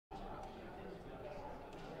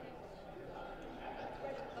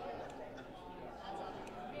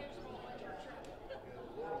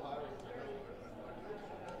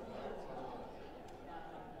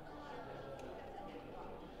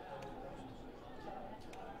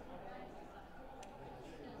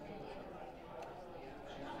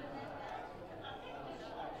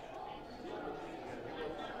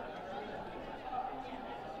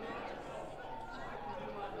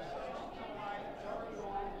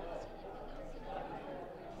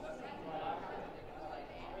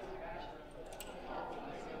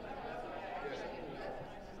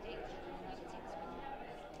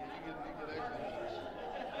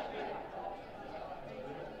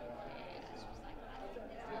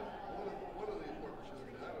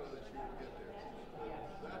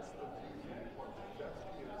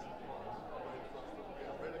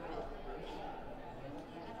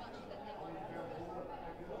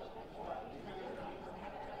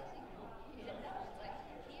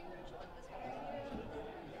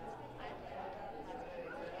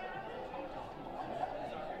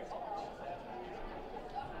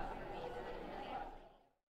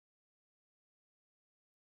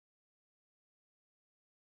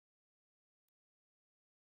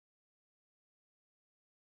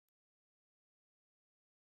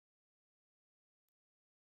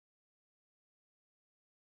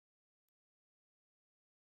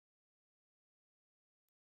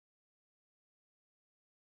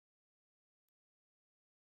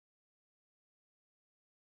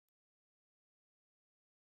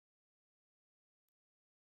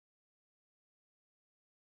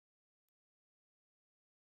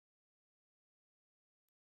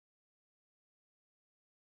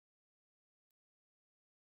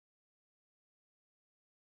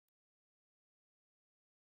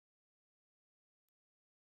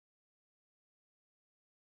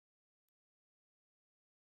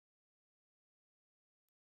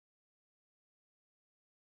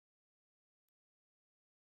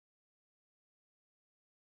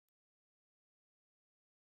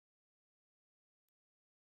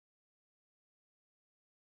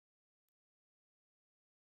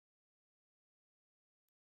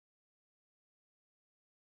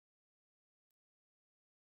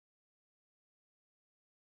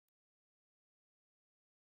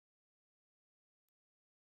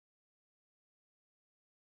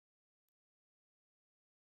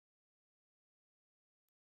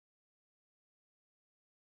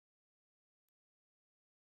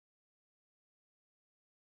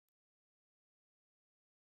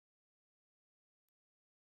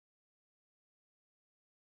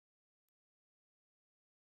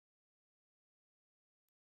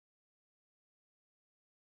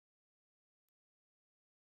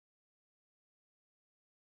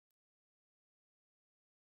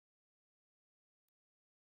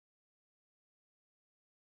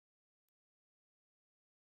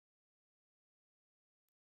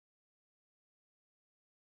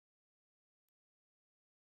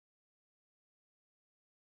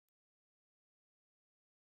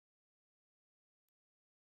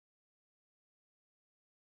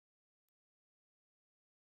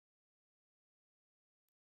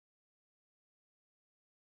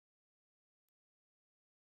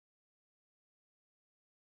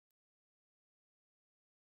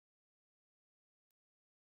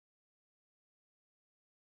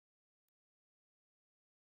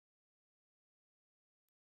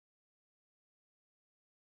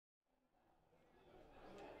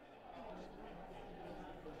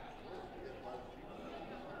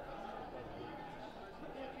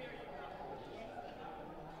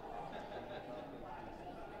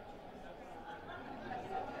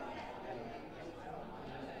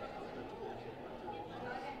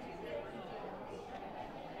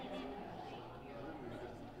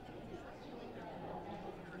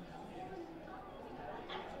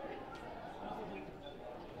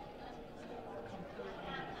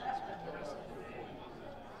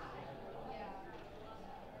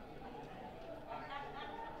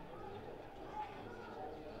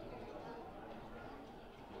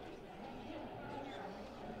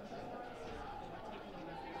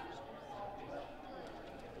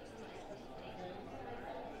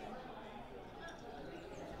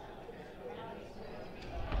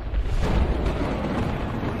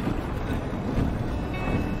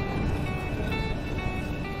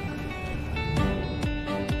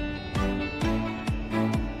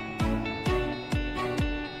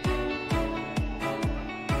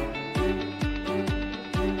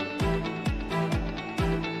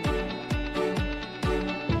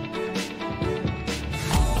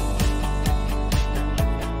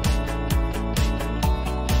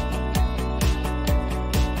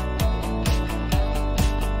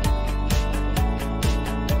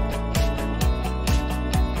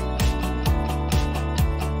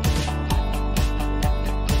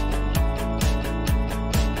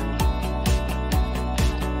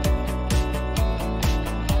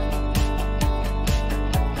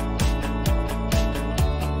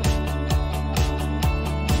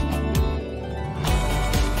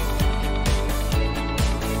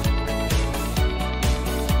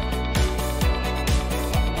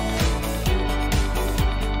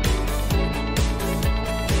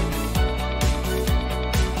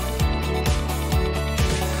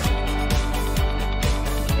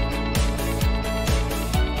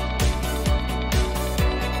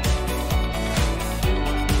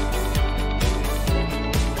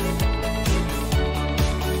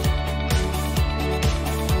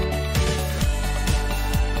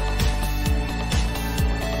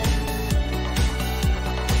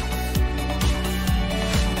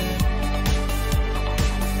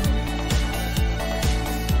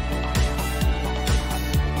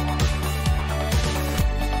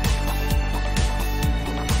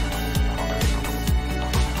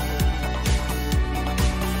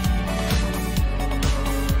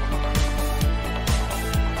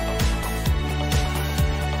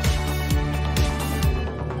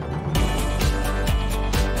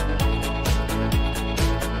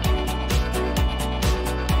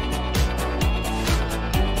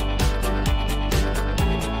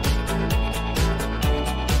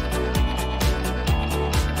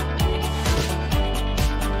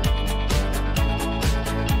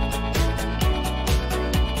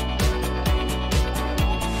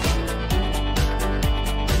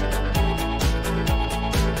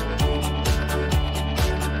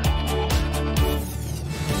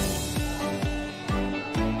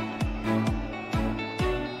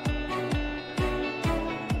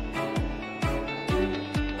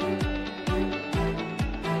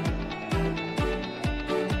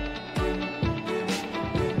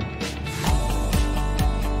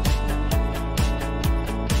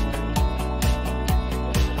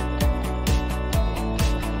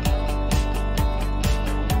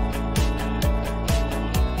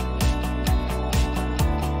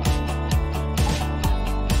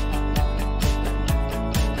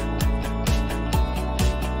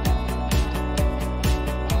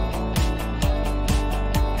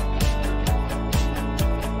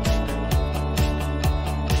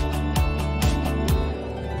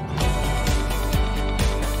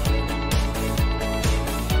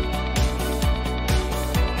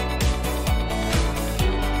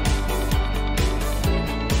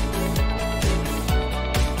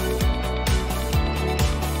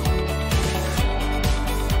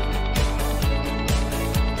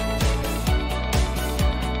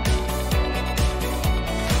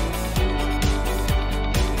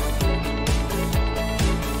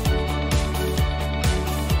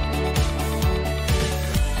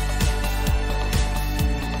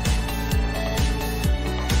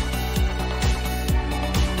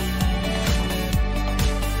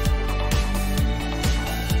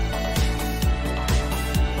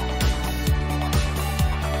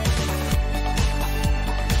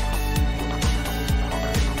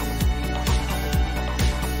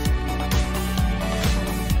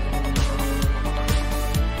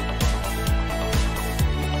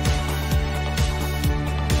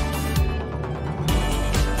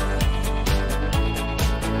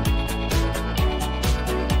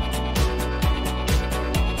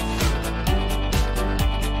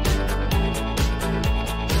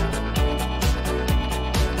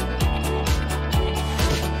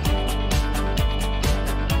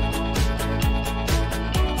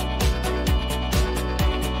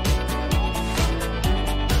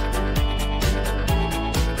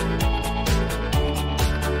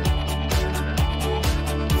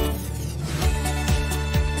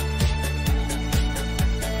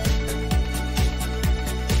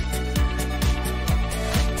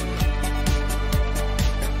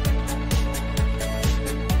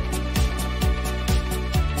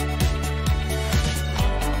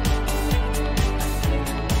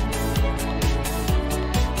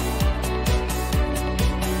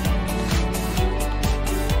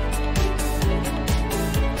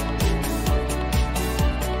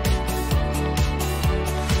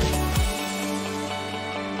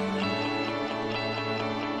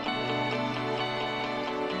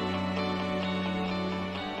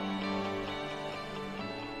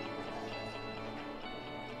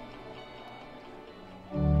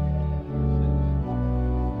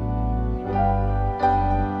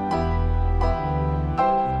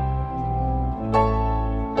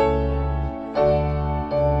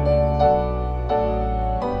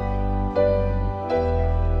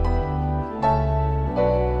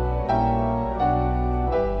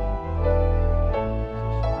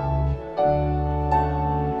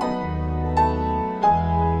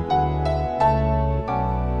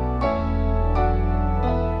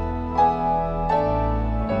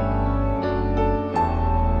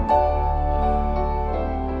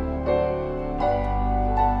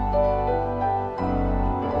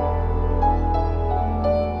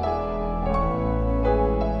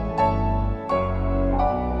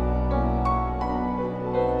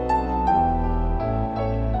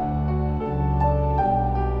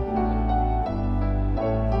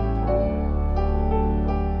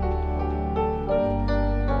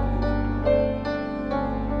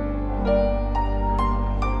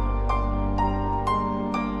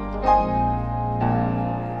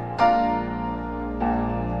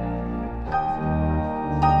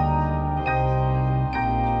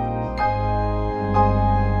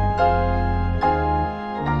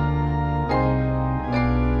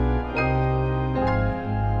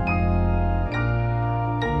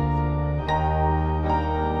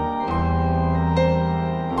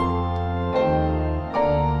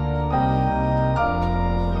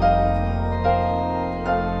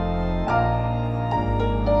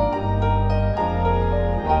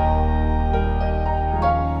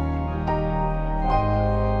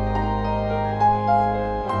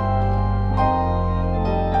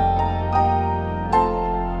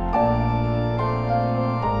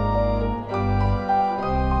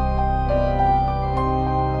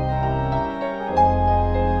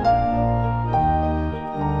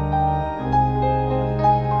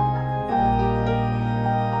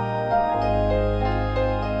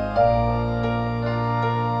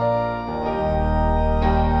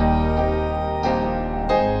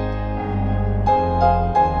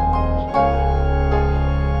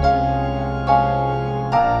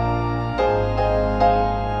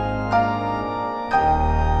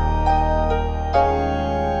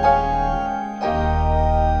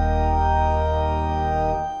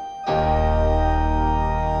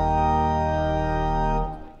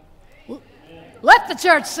the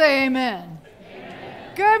church say amen.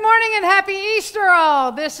 Amen. Good morning and happy Easter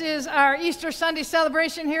all. This is our Easter Sunday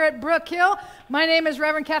celebration here at Brook Hill. My name is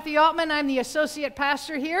Reverend Kathy Altman. I'm the associate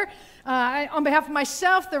pastor here. On behalf of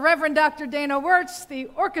myself, the Reverend Dr. Dana Wirtz, the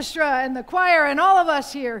orchestra and the choir and all of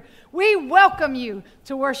us here, we welcome you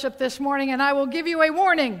to worship this morning, and I will give you a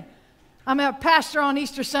warning. I'm a pastor on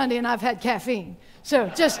Easter Sunday and I've had caffeine. So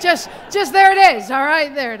just there it is. All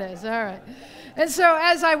right, there it is. All right. And so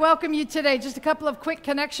as I welcome you today, just a couple of quick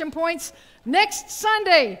connection points. Next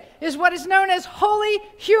Sunday is what is known as Holy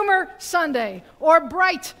Humor Sunday or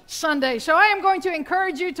Bright Sunday. So I am going to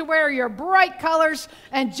encourage you to wear your bright colors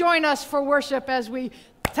and join us for worship as we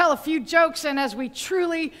tell a few jokes and as we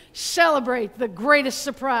truly celebrate the greatest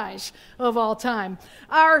surprise of all time.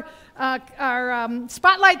 Our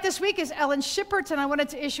spotlight this week is Ellen Shippert, and I wanted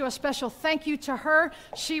to issue a special thank you to her.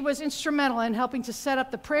 She was instrumental in helping to set up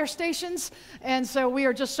the prayer stations, and so we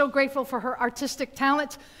are just so grateful for her artistic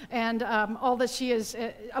talent and all that she is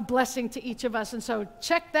a blessing to each of us. And so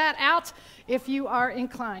check that out if you are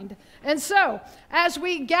inclined. And so as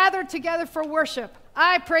we gather together for worship,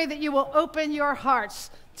 I pray that you will open your hearts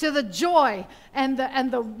to the joy and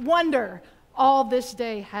the wonder all this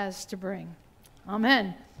day has to bring.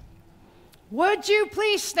 Amen. Would you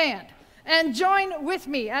please stand and join with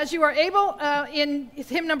me as you are able in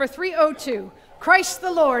hymn number 302, Christ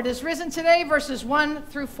the Lord is risen today, verses 1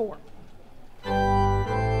 through 4.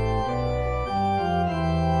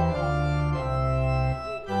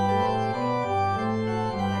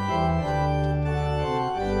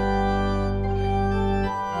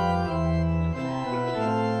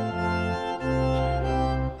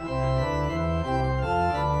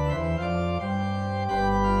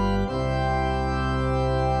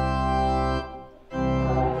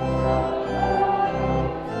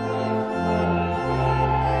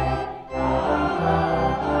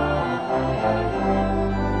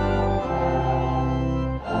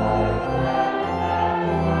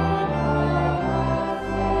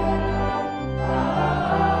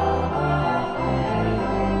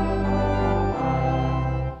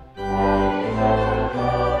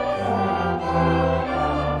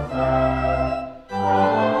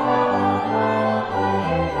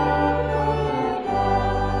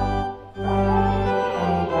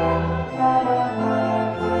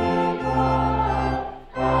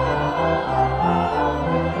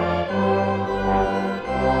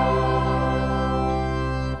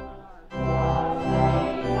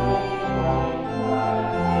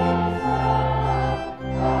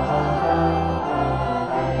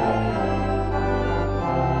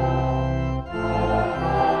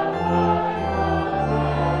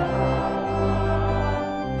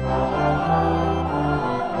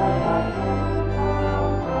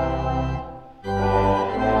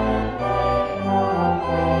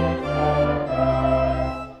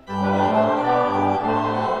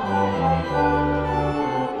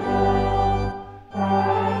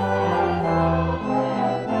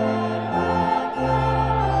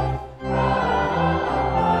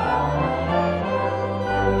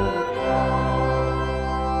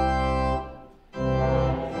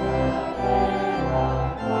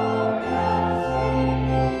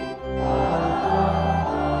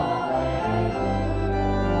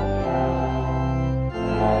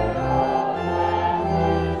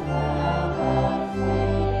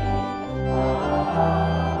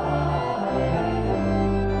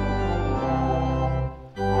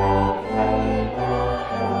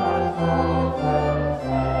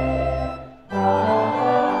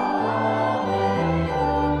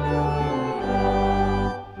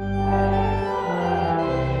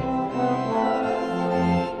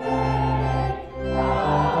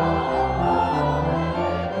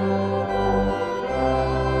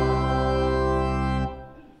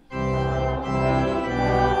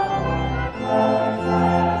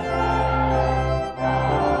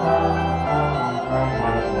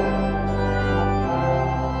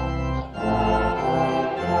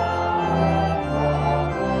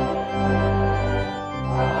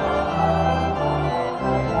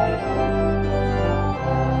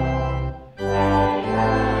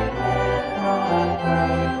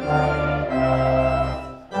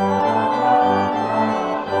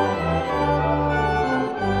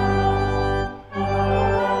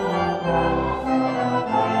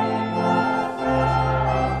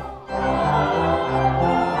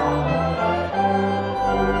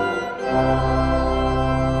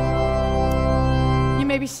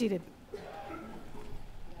 Be seated.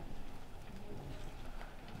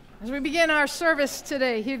 As we begin our service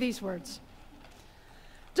today, hear these words.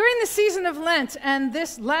 During the season of Lent and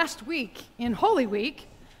this last week in Holy Week,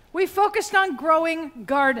 we focused on growing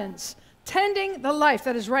gardens, tending the life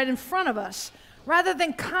that is right in front of us, rather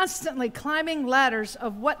than constantly climbing ladders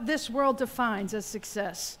of what this world defines as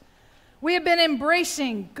success. We have been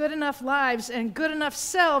embracing good enough lives and good enough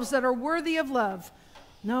selves that are worthy of love,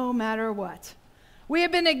 no matter what. We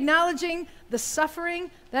have been acknowledging the suffering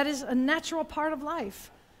that is a natural part of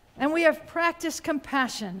life. And we have practiced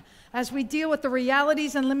compassion as we deal with the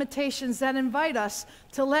realities and limitations that invite us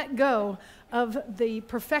to let go of the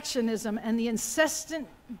perfectionism and the incessant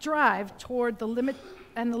drive toward the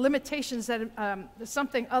limitations that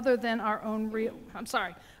something other than our own real. I'm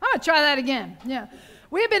sorry. I'm going to try that again. Yeah.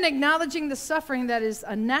 We have been acknowledging the suffering that is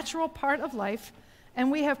a natural part of life,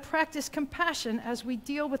 and we have practiced compassion as we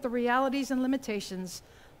deal with the realities and limitations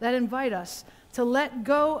that invite us to let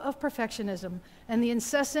go of perfectionism and the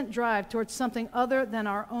incessant drive towards something other than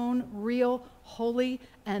our own real, holy,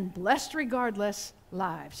 and blessed regardless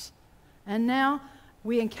lives. And now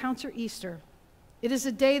we encounter Easter. It is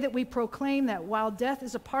a day that we proclaim that while death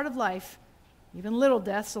is a part of life, even little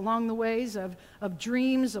deaths along the ways of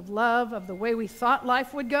dreams, of love, of the way we thought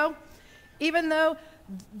life would go, even though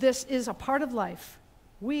this is a part of life,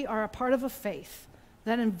 we are a part of a faith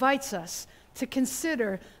that invites us to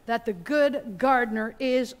consider that the good gardener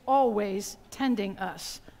is always tending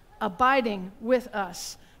us, abiding with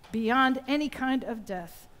us beyond any kind of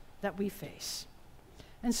death that we face.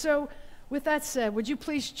 And so, with that said, would you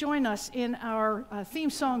please join us in our theme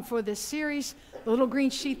song for this series? The little green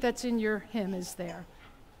sheet that's in your hymn is there.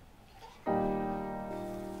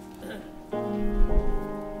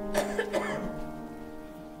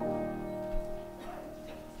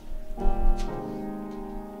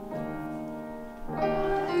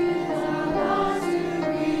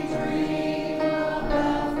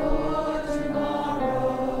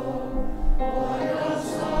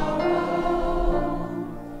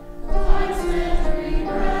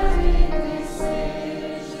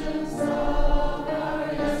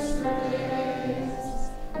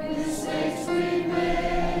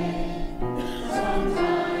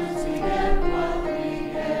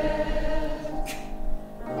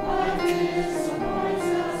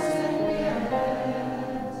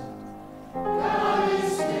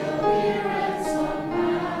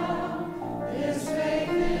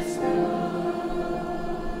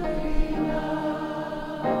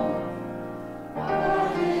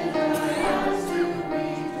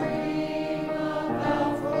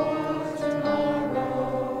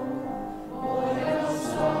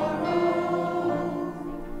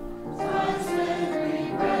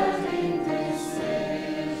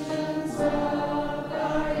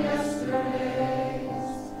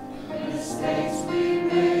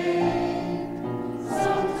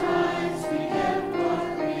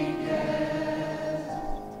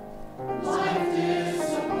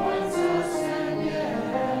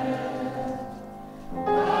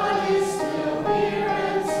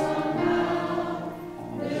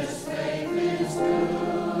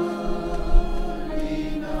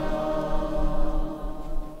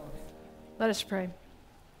 Let us pray.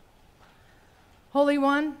 Holy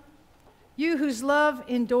One, you whose love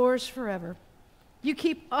endures forever, you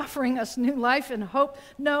keep offering us new life and hope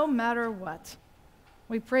no matter what.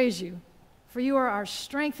 We praise you, for you are our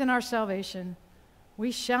strength and our salvation.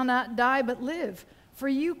 We shall not die but live, for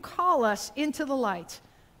you call us into the light,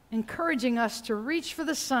 encouraging us to reach for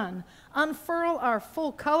the sun, unfurl our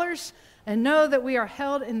full colors, and know that we are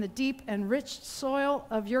held in the deep and rich soil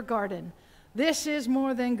of your garden. This is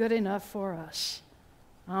more than good enough for us.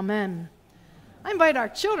 Amen. I invite our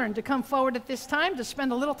children to come forward at this time to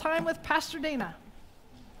spend a little time with Pastor Dana.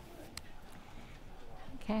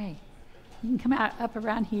 Okay. You can come out up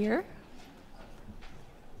around here.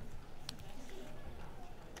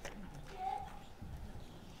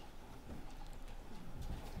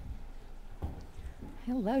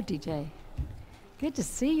 Hello, DJ. Good to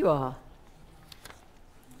see you all.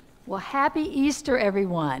 Well, happy Easter,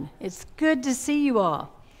 everyone. It's good to see you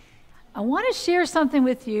all. I want to share something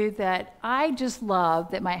with you that I just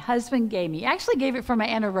love that my husband gave me. He actually gave it for my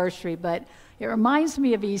anniversary, but it reminds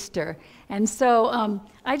me of Easter. And so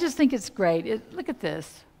I just think it's great. Look at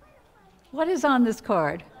this. What is on this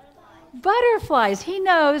card? Butterflies. He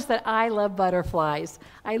knows that I love butterflies.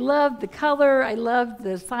 I love the color. I love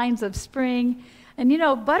the signs of spring. And you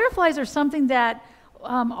know, butterflies are something that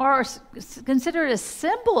are considered a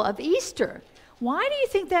symbol of Easter. Why do you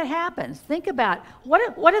think that happens? Think about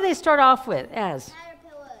what do they start off with as?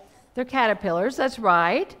 Caterpillars. They're caterpillars, that's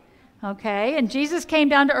right. Okay, and Jesus came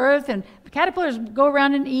down to earth, and caterpillars go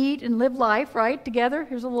around and eat and live life, right, together.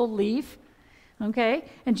 Here's a little leaf. Okay,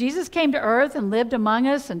 and Jesus came to earth and lived among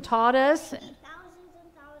us and taught us. Thousands and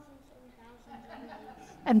thousands and thousands of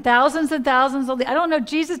years. And thousands of leaves. I don't know if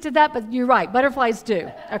Jesus did that, but you're right. Butterflies do,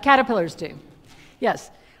 or caterpillars do.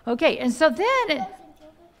 Yes. Okay, and so then,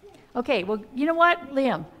 okay, well, you know what,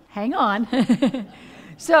 Liam? Hang on.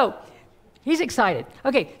 So, he's excited.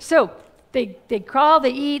 Okay, so they crawl,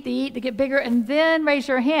 they eat, they get bigger, and then raise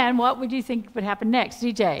your hand. What would you think would happen next,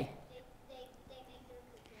 DJ?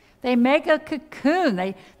 They make a cocoon.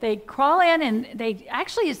 They crawl in, and they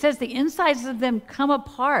actually, it says the insides of them come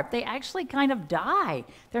apart. They actually kind of die.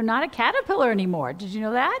 They're not a caterpillar anymore. Did you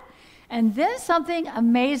know that? And then something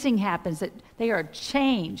amazing happens, that they are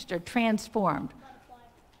changed or transformed.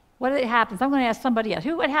 What happens? I'm going to ask somebody else.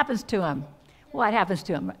 What happens to them? What happens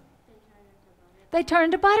to them? They turn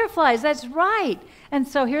into butterflies. That's right. And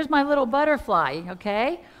so here's my little butterfly,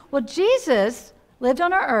 okay? Well, Jesus lived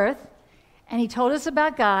on our earth, and he told us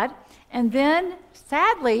about God, and then,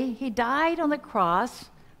 sadly, he died on the cross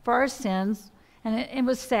for our sins, and it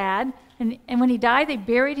was sad. And when he died, they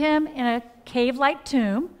buried him in a cave-like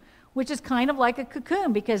tomb, which is kind of like a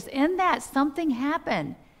cocoon, because in that, something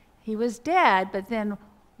happened. He was dead, but then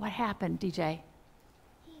what happened, DJ?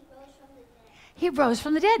 He rose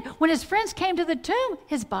from the dead. When his friends came to the tomb,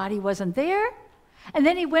 his body wasn't there. And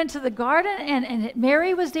then he went to the garden, and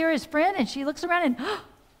Mary was there, his friend, and she looks around, and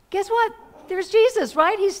guess what? There's Jesus,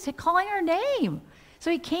 right? He's calling her name.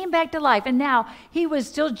 So he came back to life, and now he was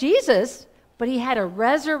still Jesus, but he had a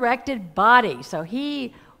resurrected body. So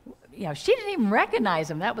she didn't even recognize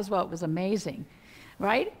him. That was what was amazing,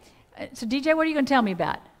 right? So DJ, what are you going to tell me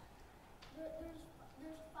about? There's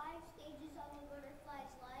 5 stages of a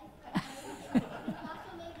butterfly's life.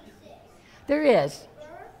 Also maybe 6. There is.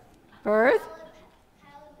 Birth.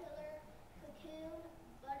 Caterpillar, cocoon,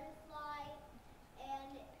 butterfly,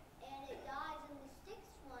 and it dies. And the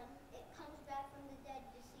 6th one, it comes back from the dead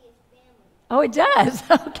to see its family. Oh, it does.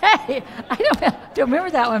 Okay. I don't remember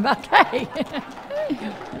that one, but okay.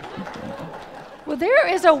 Well, there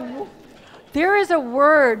is a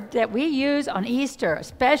word that we use on Easter,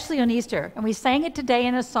 especially on Easter, and we sang it today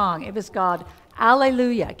in a song. It was called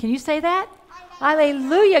Alleluia. Can you say that?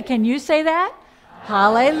 Alleluia. Can you say that?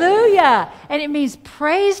 Hallelujah. And it means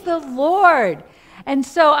praise the Lord. And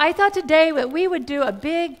so I thought today that we would do a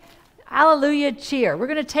big Alleluia cheer. We're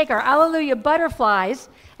going to take our Alleluia butterflies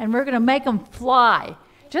and we're going to make them fly.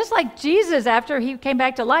 Just like Jesus, after he came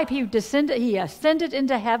back to life, he ascended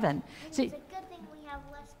into heaven. See, It's a good thing we have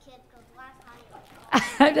less kids, because last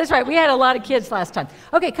time that's right. We had a lot of kids last time.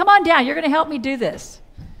 Okay, come on down. You're going to help me do this.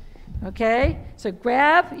 Okay? So you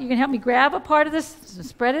can help me grab a part of this,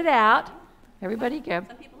 spread it out. Everybody go.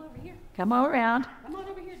 Some people over here. Come on around. Come on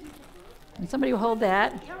over here. And somebody will hold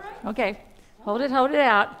that. Okay. Hold it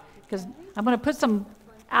out. Because I'm going to put some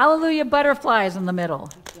Alleluia butterflies in the middle.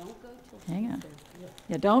 Hang on.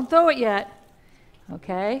 Yeah, don't throw it yet.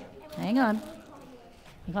 Okay. Hang on.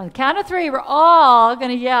 On the count of 3, we're all going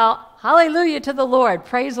to yell hallelujah to the Lord.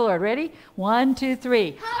 Praise the Lord. Ready? 1, 2,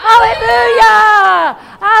 3. Hallelujah!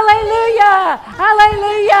 Hallelujah!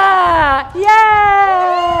 Hallelujah!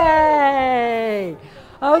 Yay!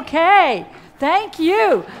 Okay. Thank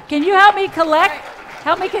you. Can you help me collect?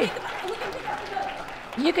 Help me.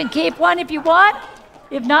 You can keep one if you want.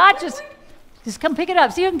 If not, just come pick it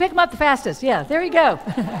up. See who can pick them up the fastest. Yeah, there you go.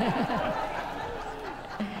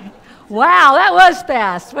 Wow, that was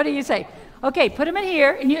fast. What do you say? Okay, put them in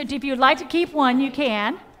here. And if you'd like to keep one, you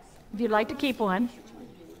can. If you'd like to keep one.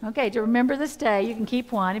 Okay, to remember this day, you can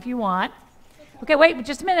keep one if you want. Okay, wait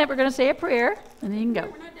just a minute. We're going to say a prayer, and then you can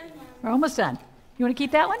go. We're almost done. You want to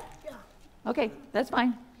keep that one? Yeah. Okay, that's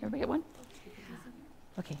fine. Everybody get one?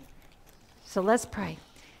 Okay. So let's pray.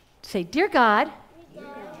 Say, Dear God,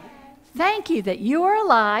 thank you that you are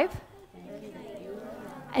alive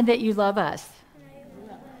and that you love us.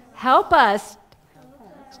 Help us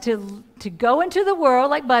to go into the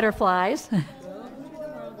world like butterflies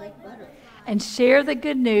and share the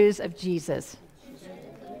good news of Jesus.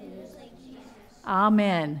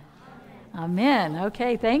 Amen. Amen.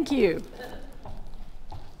 Okay, thank you.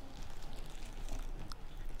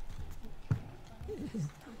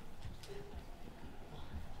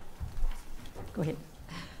 Go ahead.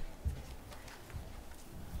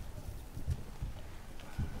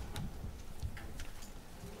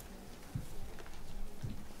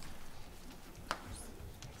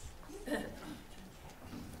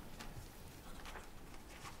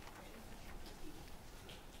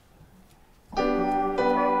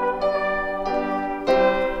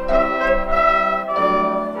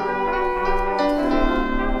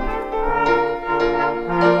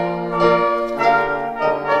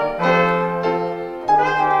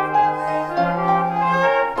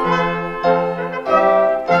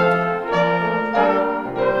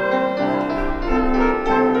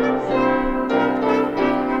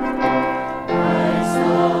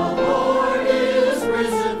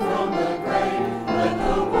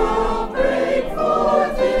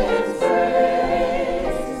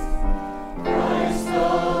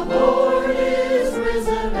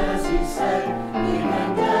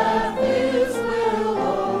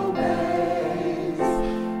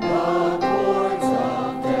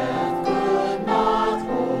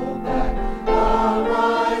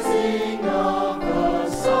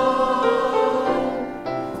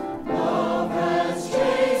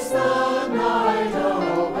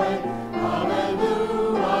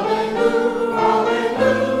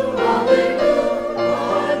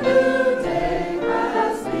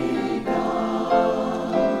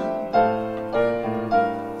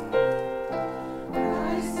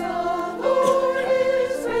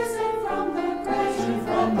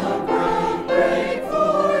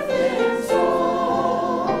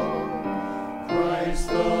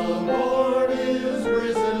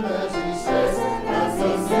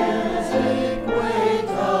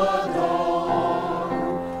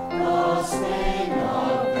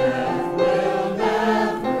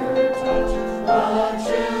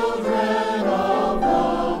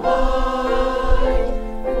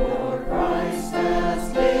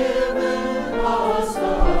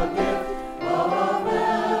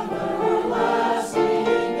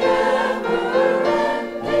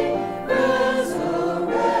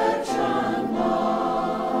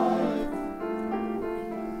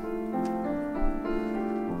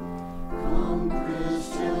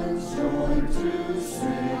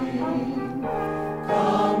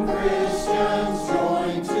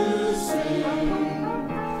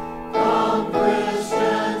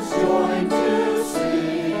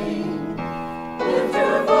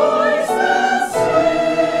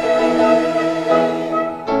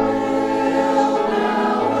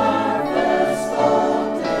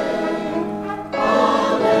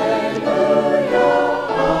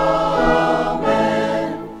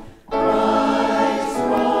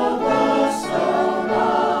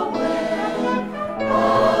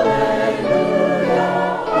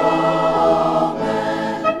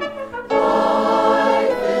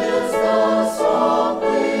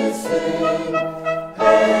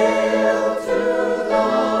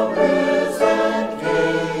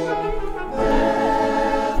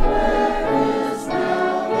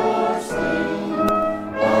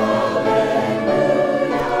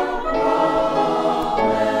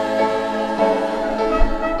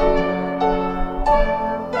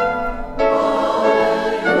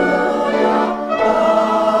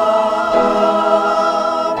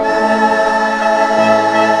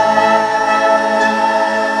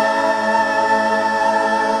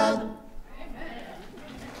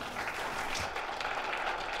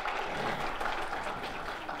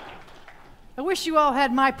 you all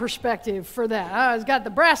had my perspective for that. It's got the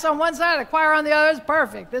brass on one side, the choir on the other. It's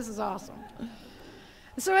perfect. This is awesome.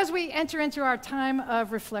 So as we enter into our time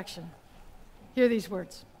of reflection, hear these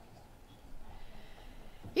words.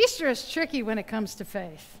 Easter is tricky when it comes to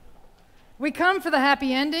faith. We come for the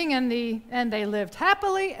happy ending, and they lived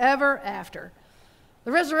happily ever after.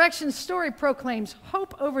 The resurrection story proclaims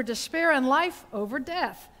hope over despair and life over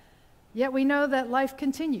death. Yet we know that life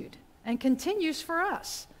continued and continues for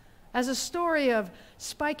us as a story of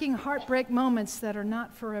spiking heartbreak moments that are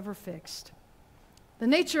not forever fixed. The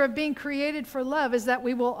nature of being created for love is that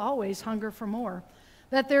we will always hunger for more,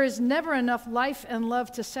 that there is never enough life and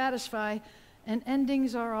love to satisfy, and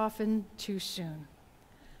endings are often too soon.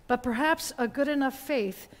 But perhaps a good enough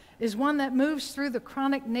faith is one that moves through the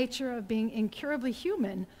chronic nature of being incurably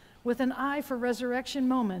human with an eye for resurrection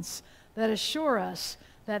moments that assure us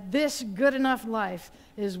that this good enough life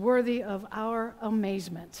is worthy of our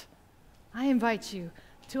amazement. I invite you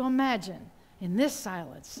to imagine in this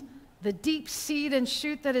silence the deep seed and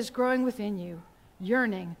shoot that is growing within you,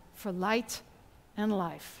 yearning for light and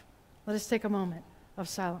life. Let us take a moment of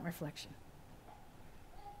silent reflection.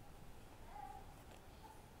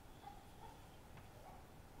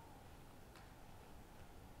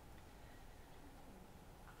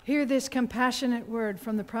 Hear this compassionate word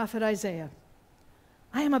from the prophet Isaiah.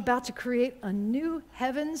 I am about to create a new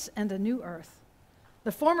heavens and a new earth.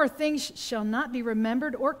 The former things shall not be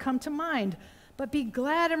remembered or come to mind, but be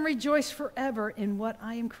glad and rejoice forever in what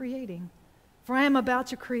I am creating. For I am about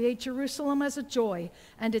to create Jerusalem as a joy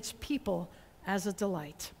and its people as a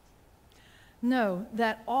delight. Know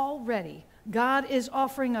that already God is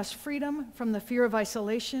offering us freedom from the fear of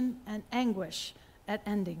isolation and anguish at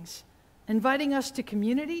endings, inviting us to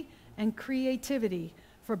community and creativity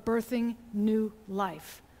for birthing new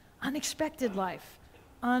life, unexpected life,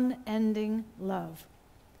 unending love.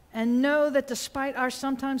 And know that despite our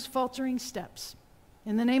sometimes faltering steps,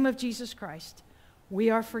 in the name of Jesus Christ, we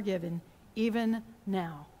are forgiven even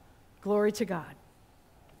now. Glory to God.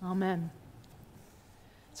 Amen.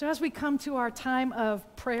 So as we come to our time of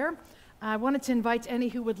prayer, I wanted to invite any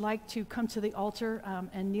who would like to come to the altar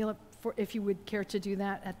and kneel if you would care to do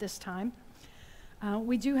that at this time.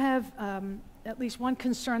 We do have at least one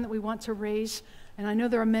concern that we want to raise, and I know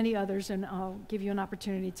there are many others, and I'll give you an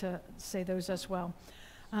opportunity to say those as well.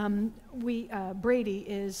 Brady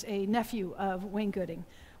is a nephew of Wayne Gooding.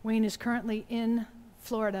 Wayne is currently in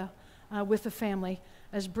Florida with the family,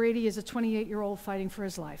 as Brady is a 28-year-old fighting for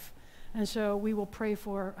his life. And so we will pray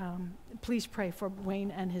for, please pray for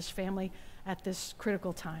Wayne and his family at this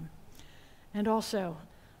critical time. And also,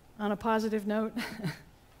 on a positive note,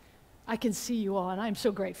 I can see you all, and I'm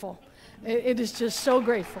so grateful. It is just so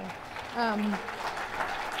grateful.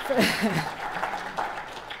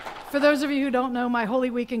 For those of you who don't know, my Holy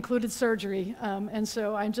Week included surgery, and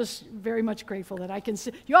so I'm just very much grateful that I can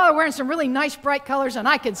see. You all are wearing some really nice, bright colors, and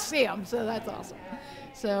I can see them, so that's awesome.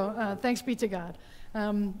 So thanks be to God.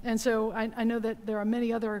 And so I know that there are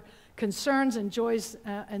many other concerns and joys,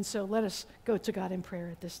 and so let us go to God in prayer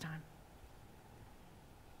at this time.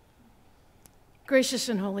 Gracious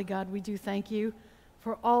and holy God, we do thank you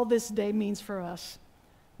for all this day means for us.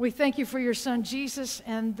 We thank you for your son Jesus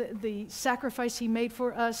and the sacrifice he made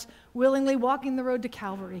for us, willingly walking the road to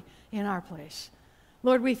Calvary in our place.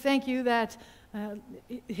 Lord, we thank you that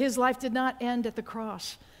his life did not end at the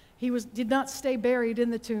cross. He did not stay buried in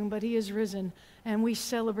the tomb, but he is risen, and we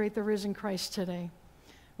celebrate the risen Christ today.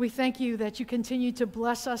 We thank you that you continue to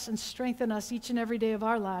bless us and strengthen us each and every day of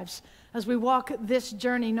our lives as we walk this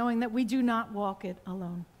journey, knowing that we do not walk it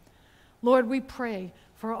alone. Lord, we pray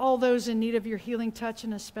for all those in need of your healing touch,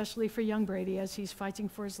 and especially for young Brady as he's fighting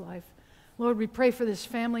for his life. Lord, we pray for this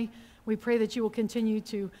family. We pray that you will continue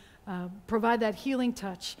to provide that healing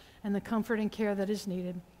touch and the comfort and care that is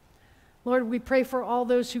needed. Lord, we pray for all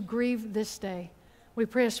those who grieve this day. We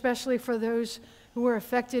pray especially for those who were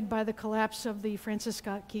affected by the collapse of the Francis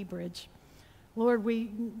Scott Key Bridge. Lord,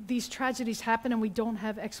 these tragedies happen and we don't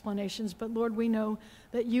have explanations, but Lord, we know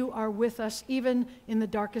that you are with us even in the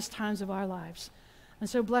darkest times of our lives. And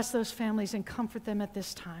so bless those families and comfort them at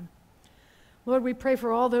this time. Lord, we pray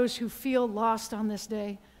for all those who feel lost on this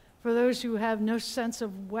day, for those who have no sense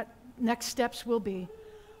of what next steps will be.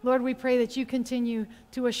 Lord, we pray that you continue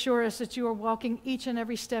to assure us that you are walking each and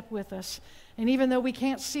every step with us. And even though we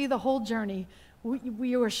can't see the whole journey,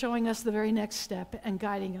 you are showing us the very next step and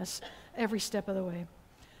guiding us every step of the way.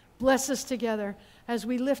 Bless us together as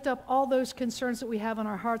we lift up all those concerns that we have on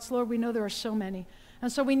our hearts. Lord, we know there are so many.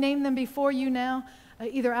 And so we name them before you now,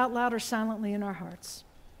 either out loud or silently in our hearts.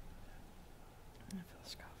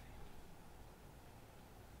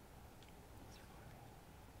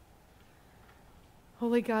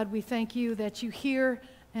 Holy God, we thank you that you hear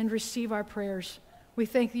and receive our prayers. We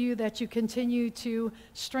thank you that you continue to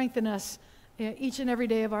strengthen us each and every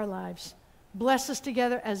day of our lives. Bless us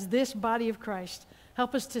together as this body of Christ.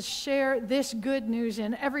 Help us to share this good news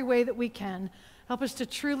in every way that we can. Help us to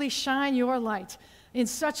truly shine your light in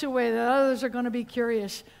such a way that others are going to be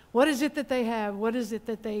curious. What is it that they have? What is it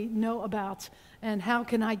that they know about? And how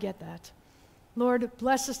can I get that? Lord,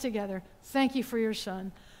 bless us together. Thank you for your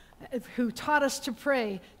Son, who taught us to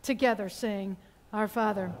pray together, saying, Our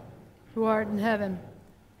Father, who art in heaven,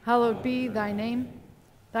 hallowed be thy name.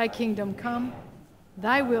 Thy kingdom come,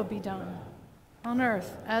 thy will be done, on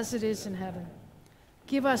earth as it is in heaven.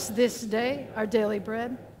 Give us this day our daily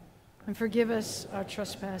bread, and forgive us our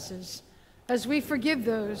trespasses, as we forgive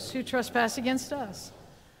those who trespass against us.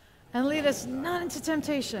 And lead us not into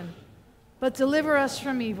temptation, but deliver us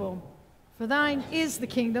from evil. For thine is the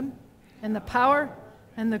kingdom, and the power,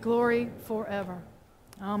 and the glory forever.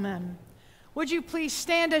 Amen. Would you please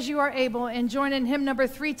stand as you are able and join in hymn number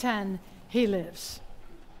 310, He Lives.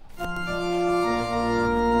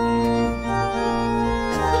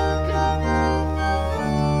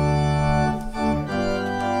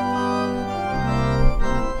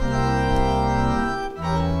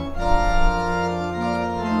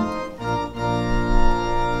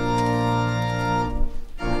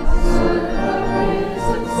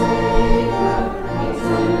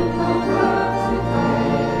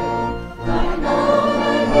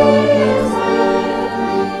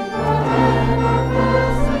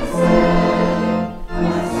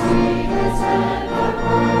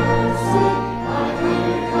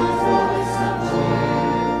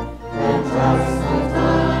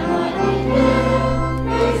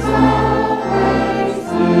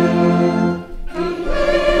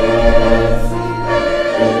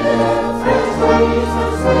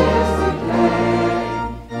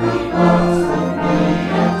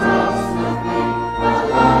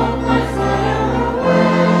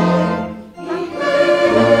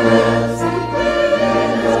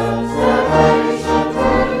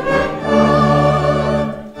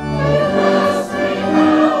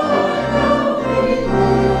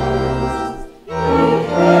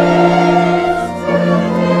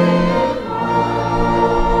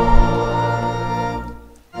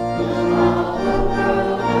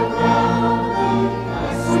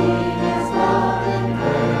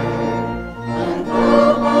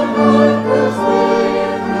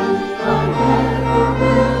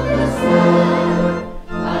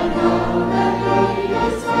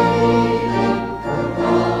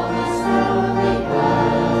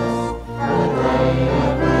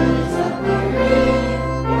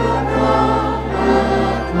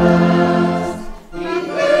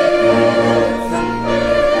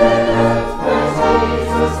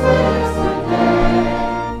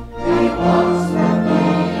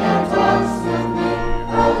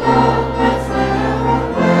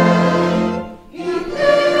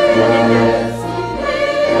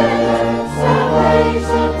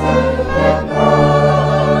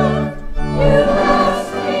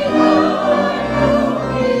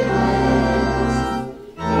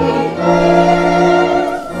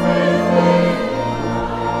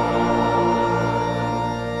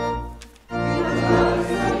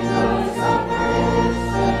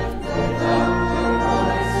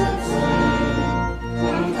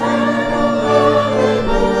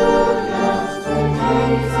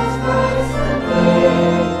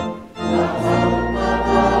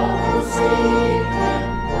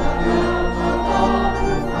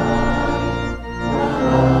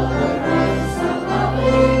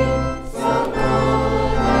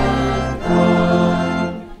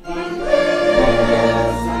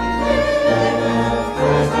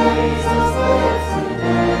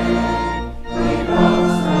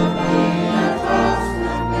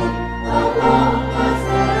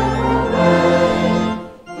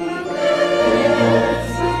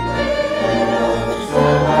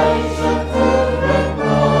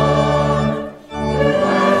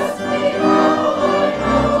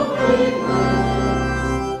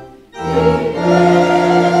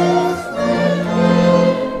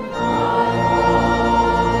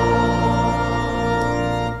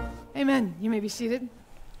 Seated.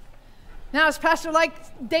 Now, as Pastor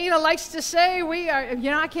Dana likes to say, we are,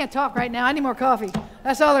 I can't talk right now. I need more coffee.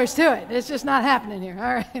 That's all there is to it. It's just not happening here.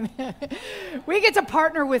 All right. We get to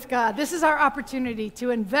partner with God. This is our opportunity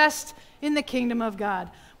to invest in the kingdom of God.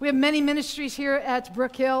 We have many ministries here at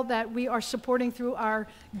Brook Hill that we are supporting through our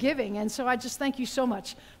giving. And so I just thank you so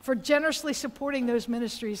much for generously supporting those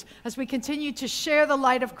ministries as we continue to share the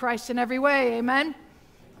light of Christ in every way. Amen.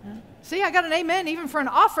 See, I got an amen even for an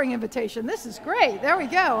offering invitation. This is great. There we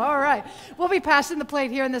go. All right. We'll be passing the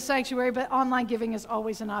plate here in the sanctuary, but online giving is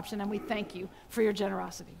always an option, and we thank you for your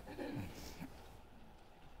generosity.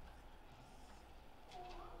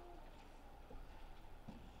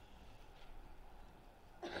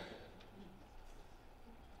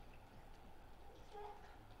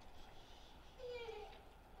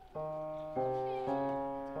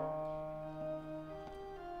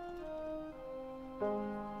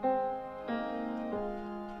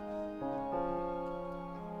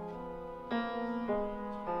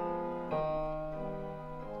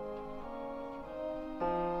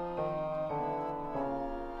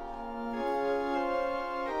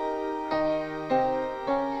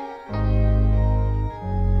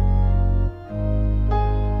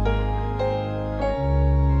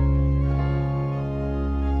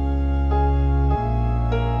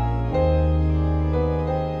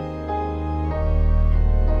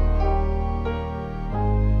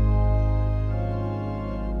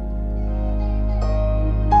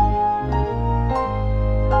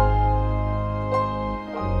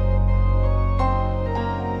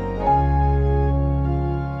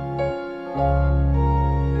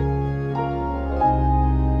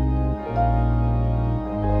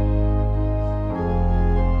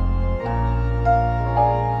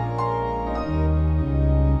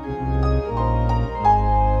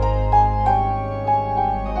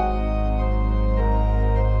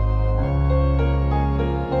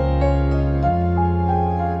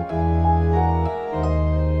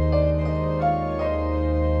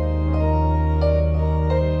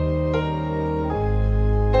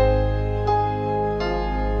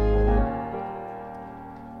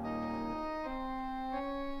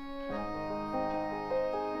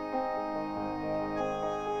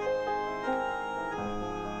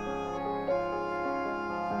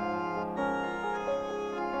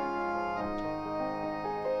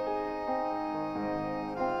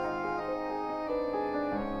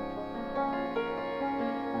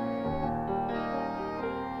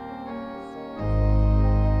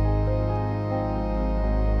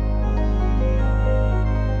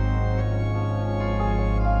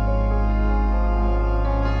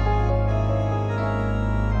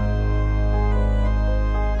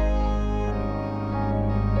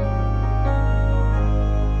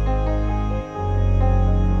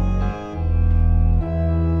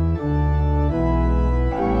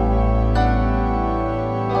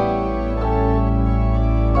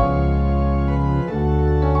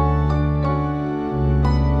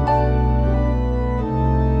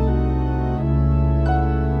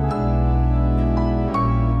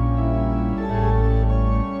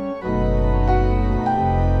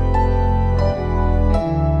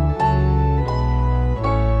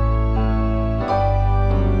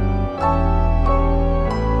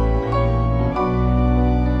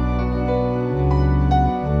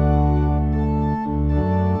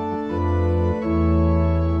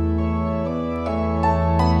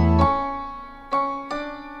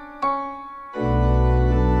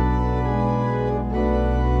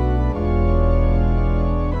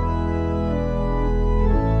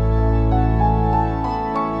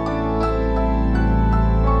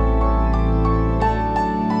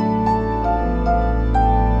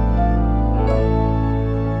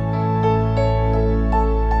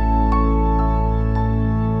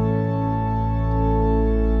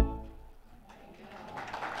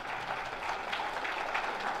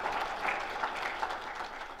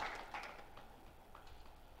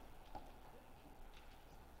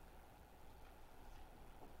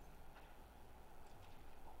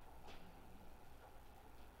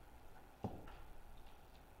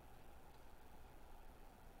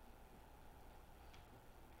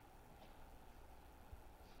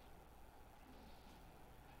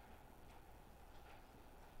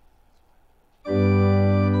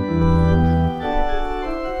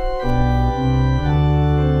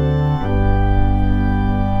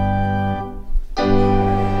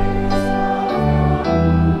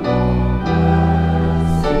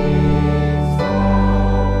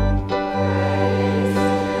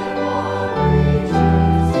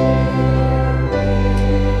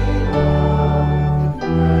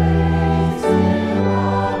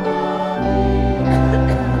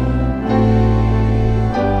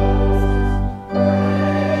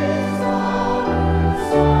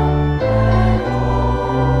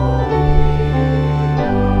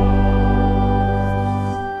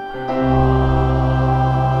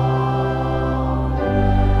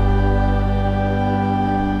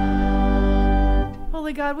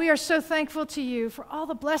 we are so thankful to you for all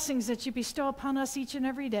the blessings that you bestow upon us each and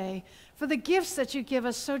every day, for the gifts that you give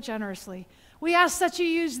us so generously. We ask that you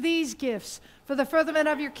use these gifts for the furtherment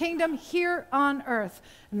of your kingdom here on earth.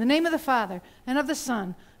 In the name of the Father, and of the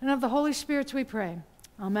Son, and of the Holy Spirit we pray.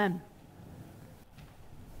 Amen.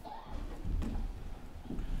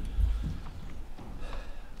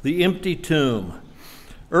 The empty tomb.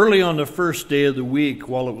 Early on the first day of the week,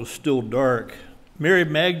 while it was still dark, Mary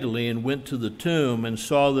Magdalene went to the tomb and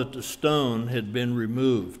saw that the stone had been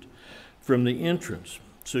removed from the entrance.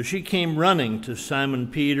 So she came running to Simon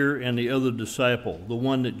Peter and the other disciple, the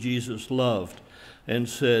one that Jesus loved, and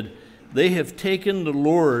said, "They have taken the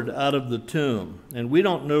Lord out of the tomb, and we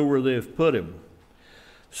don't know where they have put him."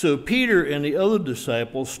 So Peter and the other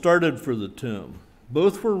disciple started for the tomb.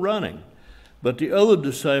 Both were running, but the other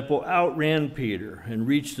disciple outran Peter and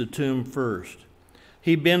reached the tomb first.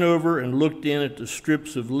 He bent over and looked in at the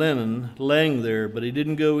strips of linen laying there, but he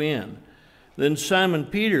didn't go in. Then Simon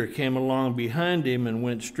Peter came along behind him and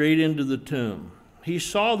went straight into the tomb. He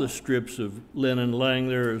saw the strips of linen lying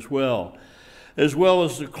there as well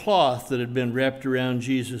as the cloth that had been wrapped around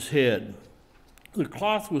Jesus' head. The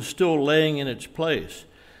cloth was still laying in its place,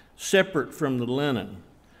 separate from the linen.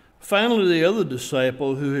 Finally, the other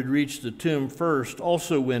disciple who had reached the tomb first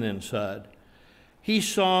also went inside. He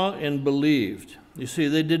saw and believed. You see,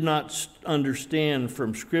 they did not understand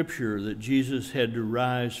from Scripture that Jesus had to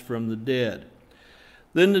rise from the dead.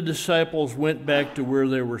 Then the disciples went back to where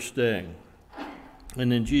they were staying.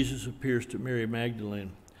 And then Jesus appears to Mary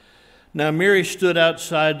Magdalene. Now Mary stood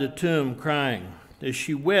outside the tomb crying. As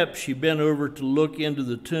she wept, she bent over to look into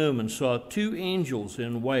the tomb and saw two angels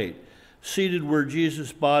in white, seated where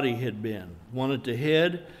Jesus' body had been, one at the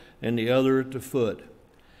head and the other at the foot.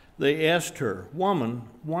 They asked her, "Woman,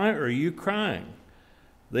 why are you crying?"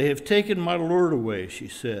 "They have taken my Lord away," she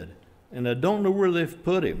said, "and I don't know where they've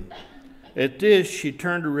put him." At this, she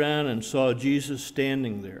turned around and saw Jesus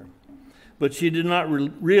standing there. But she did not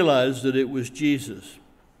realize that it was Jesus.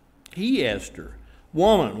 He asked her,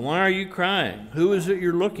 "Woman, why are you crying? Who is it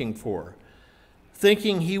you're looking for?"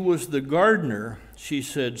 Thinking he was the gardener, she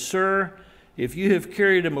said, "Sir, if you have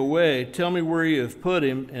carried him away, tell me where you have put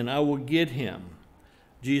him, and I will get him."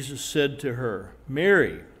 Jesus said to her,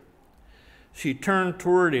 "Mary." She turned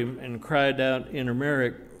toward him and cried out in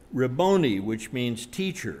Aramaic, "Rabboni," which means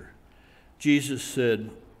teacher. Jesus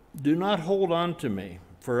said, "Do not hold on to me,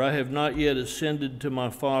 for I have not yet ascended to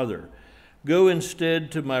my Father. Go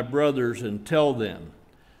instead to my brothers and tell them,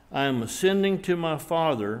 I am ascending to my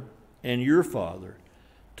Father and your Father,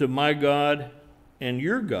 to my God and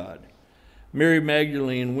your God." Mary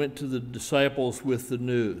Magdalene went to the disciples with the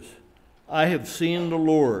news, "I have seen the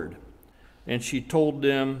Lord," and she told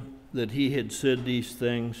them that he had said these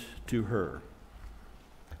things to her.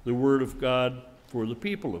 The word of God for the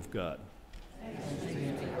people of God.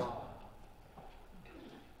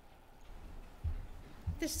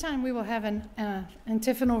 This time we will have an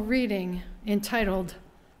antiphonal reading entitled,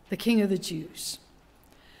 "The King of the Jews."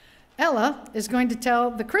 Ella is going to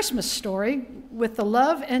tell the Christmas story with the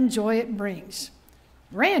love and joy it brings.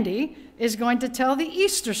 Randy is going to tell the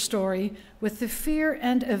Easter story with the fear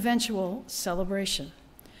and eventual celebration.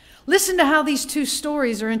 Listen to how these two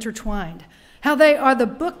stories are intertwined, how they are the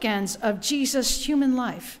bookends of Jesus' human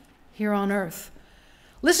life here on earth.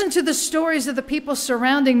 Listen to the stories of the people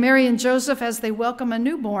surrounding Mary and Joseph as they welcome a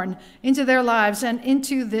newborn into their lives and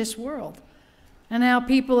into this world, and how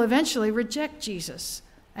people eventually reject Jesus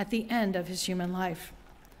at the end of his human life.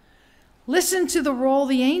 Listen to the role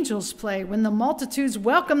the angels play when the multitudes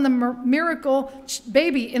welcome the miracle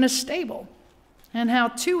baby in a stable, and how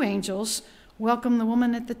two angels welcome the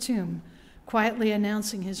woman at the tomb, quietly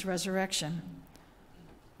announcing his resurrection.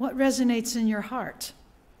 What resonates in your heart?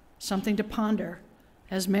 Something to ponder,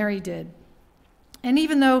 as Mary did. And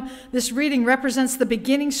even though this reading represents the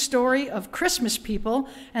beginning story of Christmas people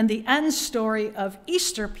and the end story of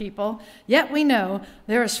Easter people, yet we know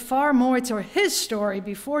there is far more to his story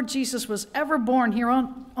before Jesus was ever born here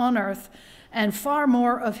on earth, and far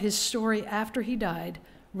more of his story after he died,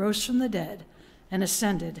 rose from the dead, and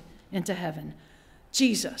ascended into heaven.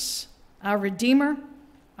 Jesus, our Redeemer,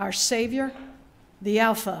 our Savior, the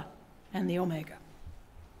Alpha and the Omega.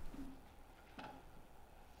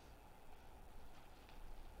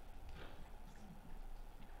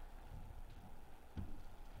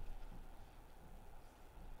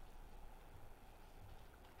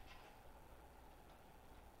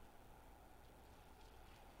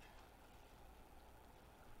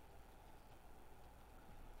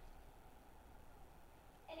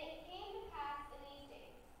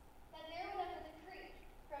 That there was a decree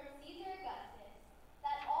from Caesar Augustus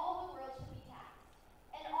that all the world should be taxed.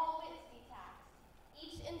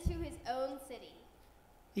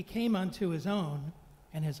 He came unto his own,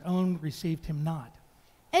 and his own received him not.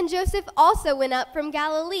 And Joseph also went up from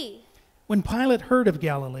Galilee. When Pilate heard of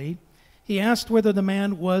Galilee, he asked whether the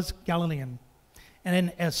man was Galilean.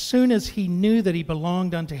 And as soon as he knew that he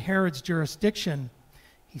belonged unto Herod's jurisdiction,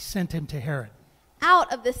 he sent him to Herod.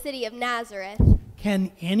 Out of the city of Nazareth,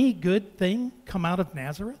 Can any good thing come out of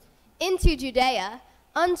Nazareth? into Judea,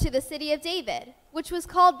 unto the city of David, which was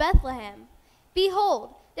called Bethlehem.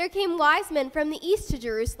 Behold, there came wise men from the east to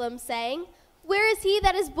Jerusalem, saying, Where is he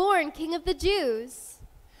that is born King of the Jews?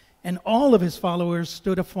 And all of his followers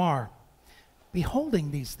stood afar,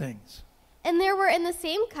 beholding these things. And there were in the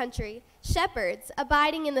same country shepherds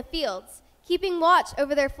abiding in the fields, keeping watch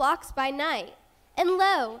over their flocks by night. And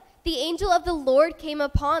lo, the angel of the Lord came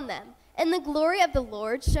upon them, and the glory of the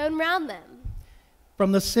Lord shone round them.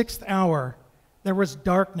 From the 6th hour there was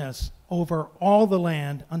darkness over all the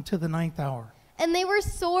land unto the 9th hour. And they were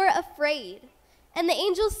sore afraid. And the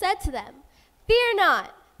angel said to them, Fear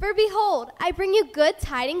not, for behold, I bring you good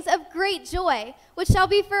tidings of great joy, which shall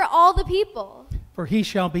be for all the people. For he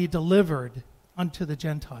shall be delivered unto the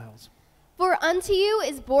Gentiles. For unto you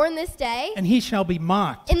is born this day, And he shall be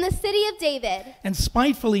mocked, in the city of David, and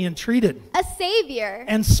spitefully entreated, a Savior,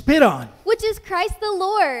 and spit on. which is Christ the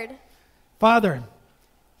Lord. Father,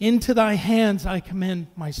 into thy hands I commend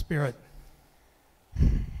my spirit.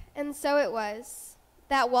 And so it was,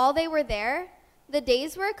 that while they were there, the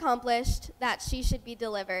days were accomplished that she should be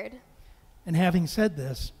delivered. And having said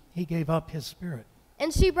this, he gave up his spirit.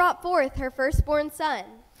 And she brought forth her firstborn son,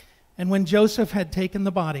 And when Joseph had taken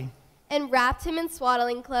the body, and wrapped him in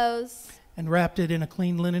swaddling clothes, and wrapped it in a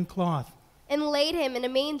clean linen cloth, and laid him in a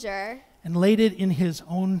manger, and laid it in his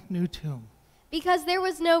own new tomb, because there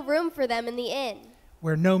was no room for them in the inn.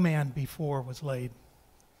 where no man before was laid.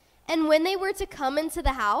 And when they were to come into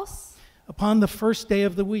the house, Upon the first day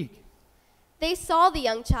of the week, they saw the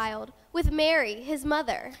young child with Mary, his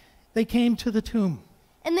mother, they came to the tomb,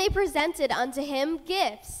 and they presented unto him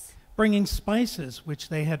gifts, bringing spices which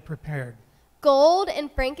they had prepared. gold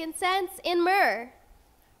and frankincense and myrrh.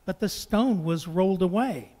 But the stone was rolled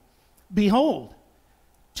away. Behold,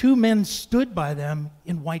 2 men stood by them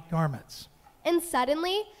in white garments. And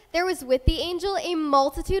suddenly there was with the angel a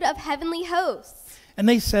multitude of heavenly hosts. And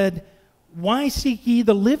they said, Why seek ye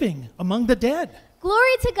the living among the dead?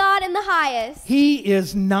 Glory to God in the highest, He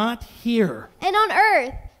is not here. and on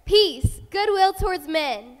earth peace, goodwill towards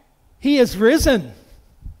men. He is risen.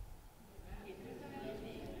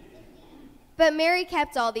 But Mary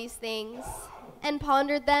kept all these things and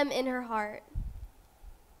pondered them in her heart.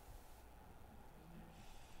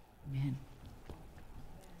 Amen.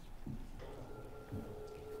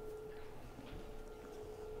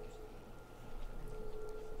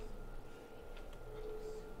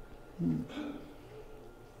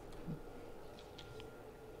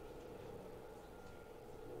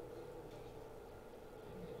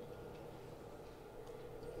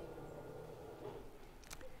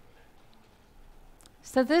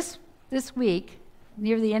 So this week,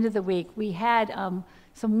 near the end of the week, we had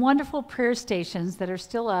some wonderful prayer stations that are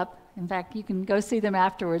still up. In fact, you can go see them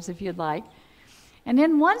afterwards if you'd like. And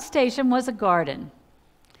in one station was a garden.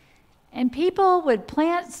 And people would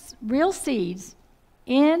plant real seeds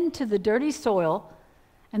into the dirty soil,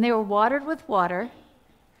 and they were watered with water,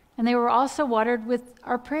 and they were also watered with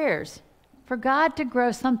our prayers for God to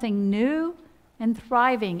grow something new and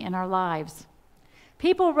thriving in our lives.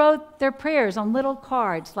 People wrote their prayers on little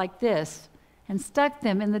cards like this and stuck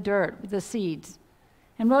them in the dirt with the seeds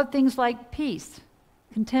and wrote things like peace,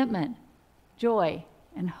 contentment, joy,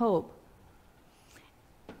 and hope.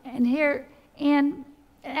 And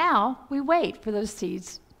now we wait for those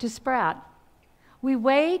seeds to sprout. We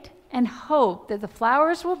wait and hope that the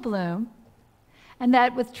flowers will bloom and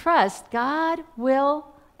that with trust, God will,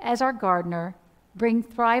 as our gardener, bring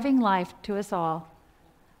thriving life to us all.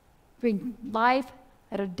 Bring life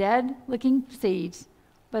out of dead-looking seeds,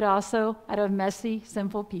 but also out of messy,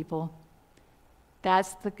 sinful people.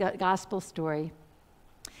 That's the gospel story.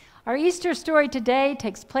 Our Easter story today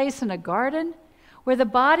takes place in a garden where the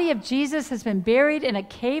body of Jesus has been buried in a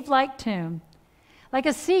cave-like tomb, like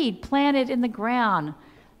a seed planted in the ground.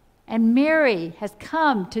 And Mary has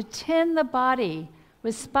come to tend the body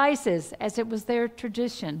with spices as it was their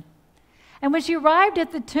tradition. And when she arrived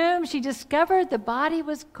at the tomb, she discovered the body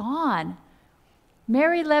was gone.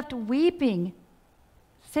 Mary left weeping,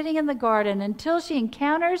 sitting in the garden until she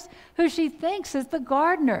encounters who she thinks is the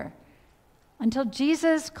gardener, until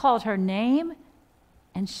Jesus called her name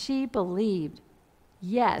and she believed.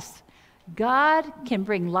 Yes, God can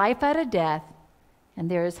bring life out of death, and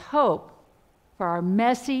there is hope for our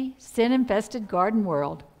messy, sin-infested garden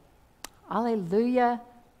world. Alleluia,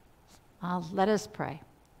 Let us pray.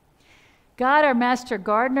 God, our Master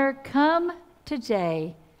Gardener, come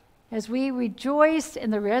today as we rejoice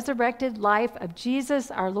in the resurrected life of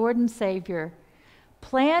Jesus, our Lord and Savior.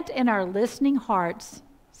 Plant in our listening hearts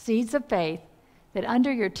seeds of faith that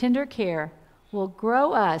under your tender care will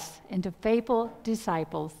grow us into faithful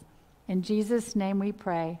disciples. In Jesus' name we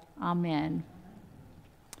pray. Amen.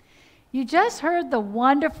 You just heard the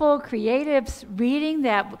wonderful creative reading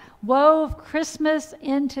that wove Christmas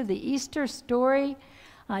into the Easter story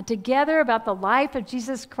together about the life of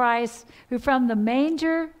Jesus Christ, who from the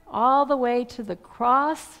manger all the way to the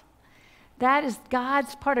cross, that is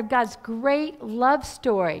part of God's great love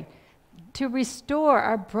story to restore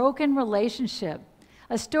our broken relationship,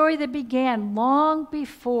 a story that began long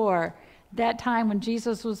before that time when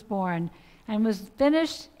Jesus was born and was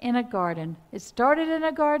finished in a garden. It started in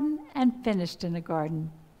a garden and finished in a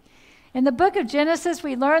garden. In the book of Genesis,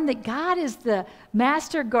 we learn that God is the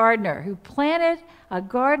master gardener who planted a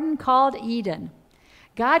garden called Eden.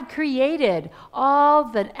 God created all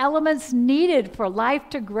the elements needed for life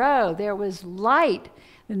to grow. There was light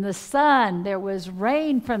in the sun. There was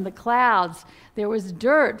rain from the clouds. There was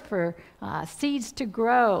dirt for seeds to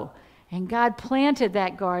grow. And God planted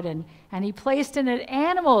that garden, and he placed in it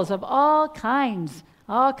animals of all kinds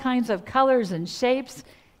of colors and shapes.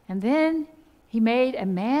 And then he made a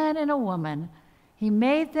man and a woman. He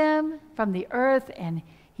made them from the earth, and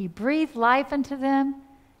he breathed life into them,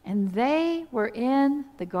 and they were in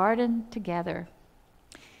the garden together.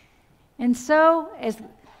 And so, as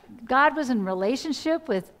God was in relationship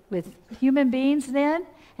with human beings then,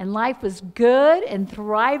 and life was good and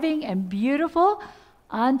thriving and beautiful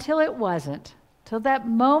until it wasn't. Till that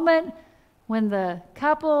moment when the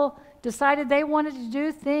couple decided they wanted to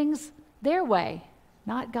do things their way,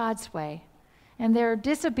 not God's way. And their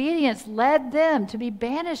disobedience led them to be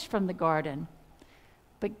banished from the garden.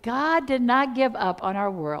 But God did not give up on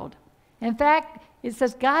our world. In fact, it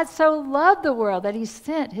says God so loved the world that he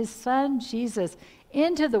sent his son Jesus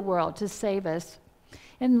into the world to save us.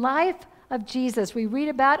 In life of Jesus, we read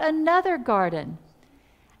about another garden.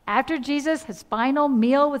 After Jesus' his final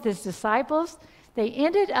meal with his disciples, they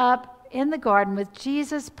ended up in the garden with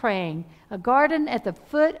Jesus praying, a garden at the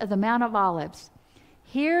foot of the Mount of Olives.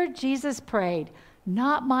 Here Jesus prayed,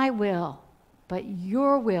 "Not my will, but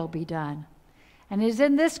your will be done." And it is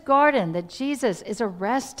in this garden that Jesus is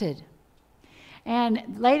arrested.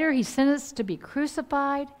 And later he's sentenced to be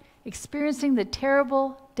crucified, experiencing the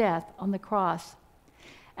terrible death on the cross.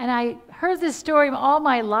 And I heard this story all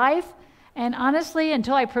my life, and honestly,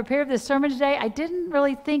 until I prepared this sermon today, I didn't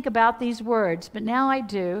really think about these words, but now I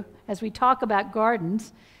do, as we talk about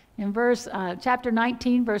gardens. In chapter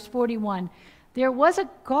 19, verse 41, there was a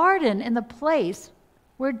garden in the place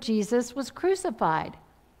where Jesus was crucified.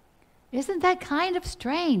 Isn't that kind of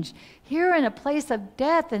strange? Here in a place of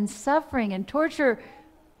death and suffering and torture,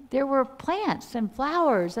 there were plants and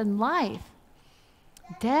flowers and life.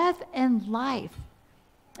 Death and life.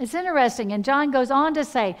 It's interesting, and John goes on to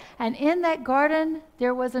say, and in that garden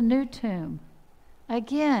there was a new tomb.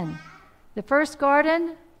 Again, the first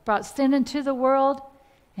garden brought sin into the world,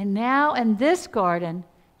 and now in this garden,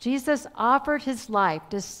 Jesus offered his life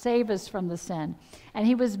to save us from the sin, and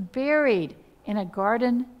he was buried in a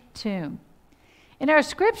garden tomb. In our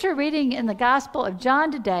scripture reading in the Gospel of John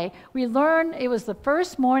today, we learn it was the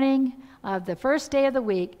first morning of the first day of the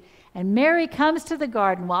week, and Mary comes to the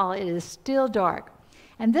garden while it is still dark.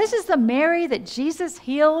 And this is the Mary that Jesus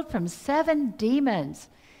healed from 7 demons.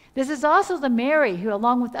 This is also the Mary who,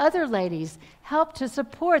 along with other ladies, helped to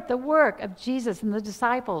support the work of Jesus and the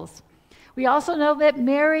disciples. We also know that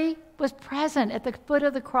Mary was present at the foot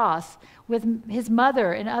of the cross with his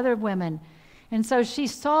mother and other women. And so she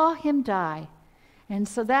saw him die. And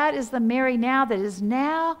so that is the Mary now that is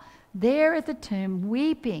now there at the tomb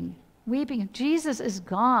weeping. Jesus is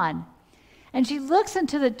gone. And she looks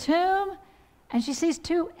into the tomb and she sees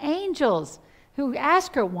 2 angels who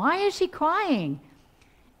ask her, why is she crying?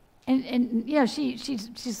 And you know,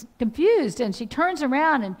 she's confused, and she turns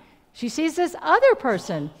around and she sees this other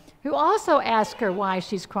person who also asks her why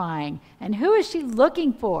she's crying. And who is she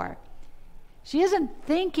looking for? She isn't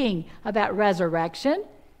thinking about resurrection.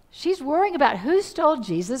 She's worrying about who stole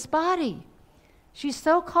Jesus' body. She's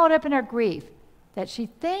so caught up in her grief that she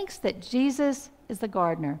thinks that Jesus is the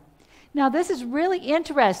gardener. Now, this is really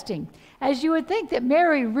interesting, as you would think that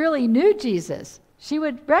Mary really knew Jesus. She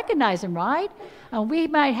would recognize him, right? We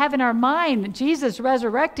might have in our mind Jesus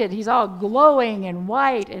resurrected. He's all glowing and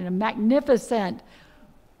white and magnificent.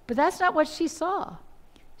 But that's not what she saw.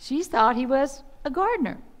 She thought he was a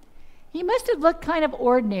gardener. He must have looked kind of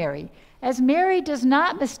ordinary, as Mary does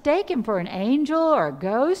not mistake him for an angel or a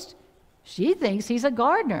ghost. She thinks he's a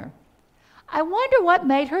gardener. I wonder what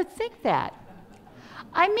made her think that.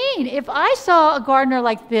 I mean, if I saw a gardener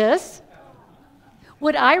like this,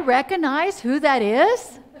 would I recognize who that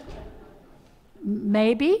is?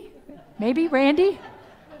 Maybe Randy?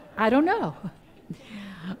 I don't know.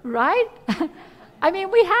 Right? I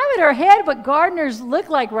mean, we have in our head what gardeners look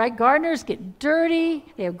like, right? Gardeners get dirty.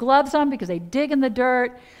 They have gloves on because they dig in the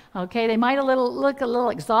dirt. Okay, they might look a little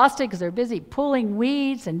exhausted because they're busy pulling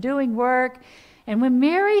weeds and doing work. And when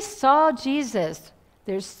Mary saw Jesus,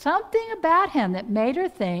 there's something about him that made her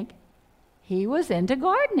think he was into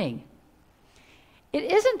gardening.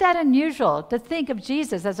 It isn't that unusual to think of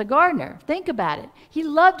Jesus as a gardener. Think about it. He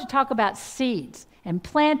loved to talk about seeds and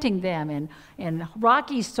planting them in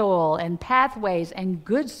rocky soil and pathways and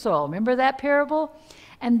good soil. Remember that parable?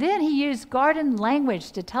 And then he used garden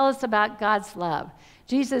language to tell us about God's love.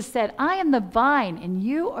 Jesus said, I am the vine and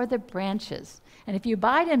you are the branches. And if you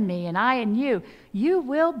abide in me and I in you, you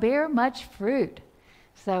will bear much fruit.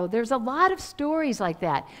 So there's a lot of stories like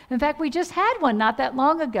that. In fact, we just had one not that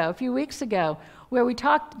long ago, a few weeks ago, where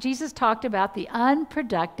Jesus talked about the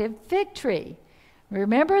unproductive fig tree.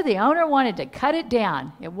 Remember, the owner wanted to cut it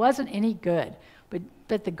down. It wasn't any good.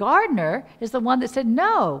 But the gardener is the one that said,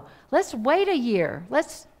 no, let's wait a year.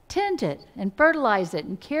 Let's tend it and fertilize it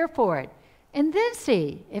and care for it, and then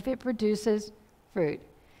see if it produces fruit.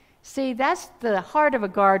 See, that's the heart of a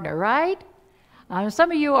gardener, right?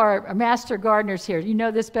 Some of you are master gardeners here. You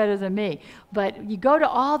know this better than me. But you go to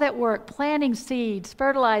all that work, planting seeds,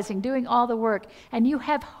 fertilizing, doing all the work, and you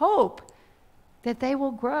have hope that they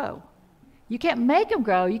will grow. You can't make them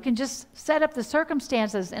grow. You can just set up the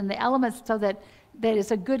circumstances and the elements so that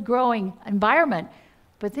it's a good growing environment.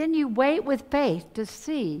 But then you wait with faith to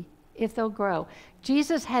see if they'll grow.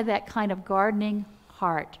 Jesus had that kind of gardening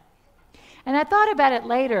heart. And I thought about it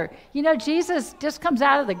later. You know, Jesus just comes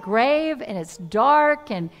out of the grave and it's dark,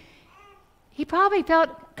 and he probably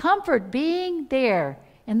felt comfort being there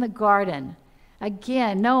in the garden.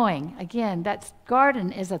 Again, knowing, that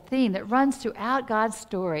garden is a theme that runs throughout God's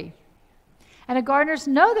story. And the gardeners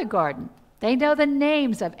know the garden. They know the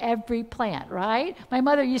names of every plant, right? My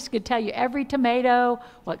mother used to tell you every tomato,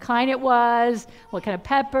 what kind it was, what kind of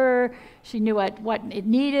pepper. She knew what it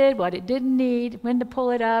needed, what it didn't need, when to pull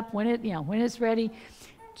it up, when it's ready.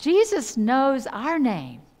 Jesus knows our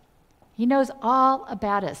name. He knows all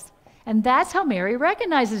about us. And that's how Mary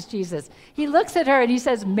recognizes Jesus. He looks at her and he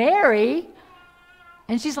says, Mary.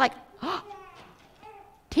 And she's like, oh,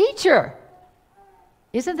 teacher.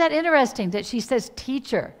 Isn't that interesting that she says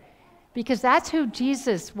teacher? Because that's who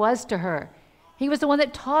Jesus was to her. He was the one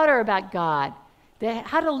that taught her about God,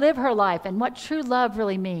 how to live her life and what true love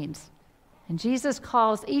really means. And Jesus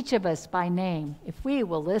calls each of us by name if we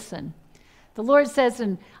will listen. The Lord says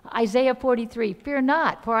in Isaiah 43, fear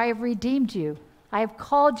not, for I have redeemed you. I have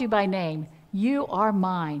called you by name. You are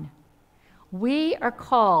mine. We are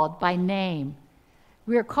called by name.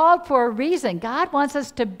 We are called for a reason. God wants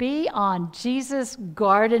us to be on Jesus'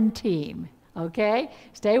 garden team. Okay?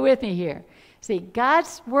 Stay with me here. See,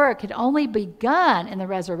 God's work had only begun in the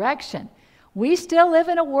resurrection. We still live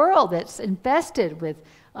in a world that's infested with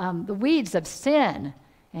the weeds of sin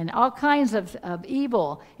and all kinds of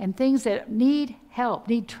evil and things that need help,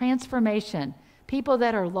 need transformation, people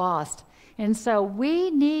that are lost. And so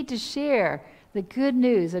we need to share the good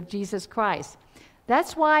news of Jesus Christ.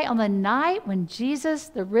 That's why on the night when Jesus,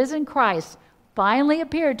 the risen Christ, finally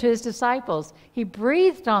appeared to his disciples, he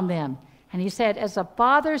breathed on them. And he said, as the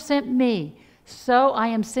Father sent me, so I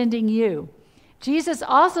am sending you. Jesus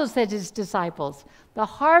also said to his disciples, the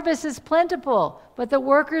harvest is plentiful, but the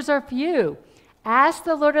workers are few. Ask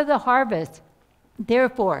the Lord of the harvest,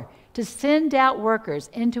 therefore, to send out workers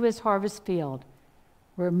into his harvest field.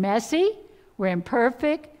 We're messy, we're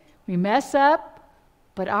imperfect, we mess up,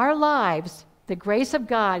 but our lives, the grace of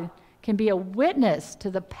God, can be a witness to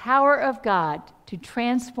the power of God to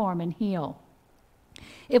transform and heal.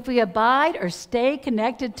 If we abide or stay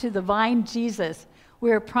connected to the vine Jesus,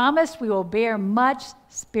 we are promised we will bear much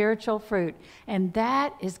spiritual fruit, and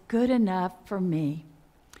that is good enough for me.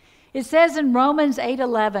 It says in Romans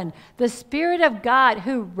 8:11, the Spirit of God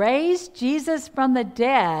who raised Jesus from the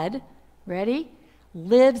dead, ready,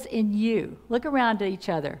 lives in you. Look around at each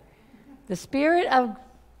other. The Spirit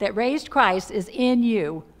that raised Christ is in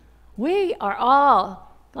you. We are all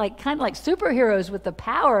kind of like superheroes with the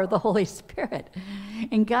power of the Holy Spirit.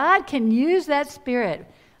 And God can use that Spirit.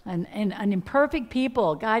 And imperfect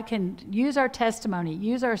people, God can use our testimony,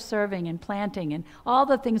 use our serving and planting and all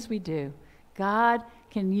the things we do. God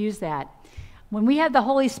can use that. When we have the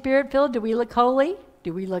Holy Spirit filled, do we look holy?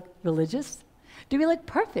 Do we look religious? Do we look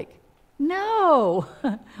perfect? No,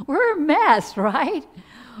 we're a mess, right?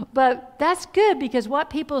 But that's good because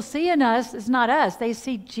what people see in us is not us. They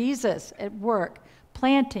see Jesus at work,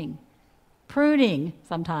 planting, pruning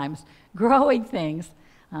sometimes, growing things,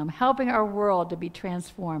 helping our world to be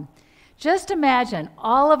transformed. Just imagine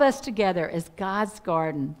all of us together as God's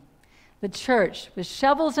garden, the church with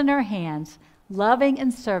shovels in our hands, loving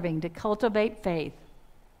and serving to cultivate faith,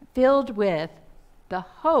 filled with the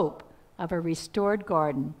hope of a restored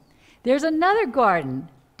garden. There's another garden.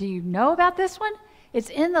 Do you know about this one? It's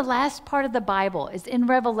in the last part of the Bible. It's in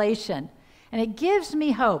Revelation, and it gives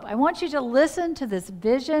me hope. I want you to listen to this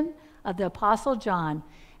vision of the Apostle John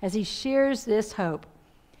as he shares this hope.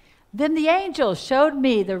 Then the angel showed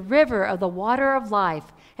me the river of the water of life,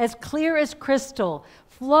 as clear as crystal,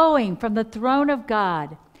 flowing from the throne of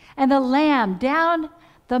God, and the Lamb down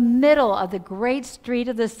the middle of the great street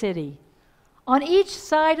of the city. On each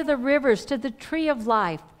side of the river stood the tree of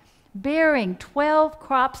life, bearing 12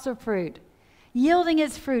 crops of fruit, yielding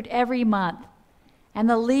its fruit every month. And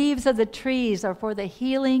the leaves of the trees are for the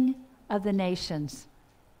healing of the nations.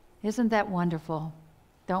 Isn't that wonderful?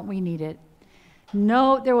 Don't we need it?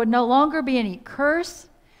 No, there will no longer be any curse.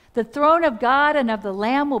 The throne of God and of the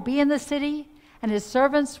Lamb will be in the city, and his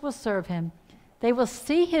servants will serve him. They will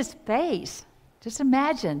see his face. Just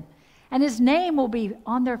imagine. And his name will be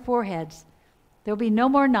on their foreheads. There will be no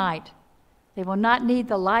more night. They will not need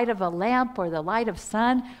the light of a lamp or the light of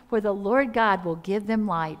sun, for the Lord God will give them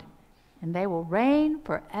light, and they will reign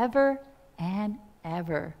forever and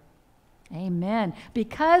ever. Amen.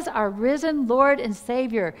 Because our risen Lord and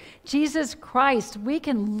Savior, Jesus Christ, we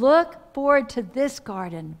can look forward to this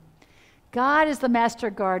garden. God is the master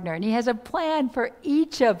gardener, and he has a plan for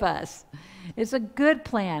each of us. It's a good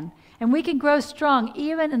plan, and we can grow strong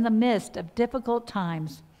even in the midst of difficult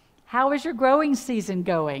times. How is your growing season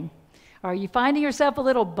going? Are you finding yourself a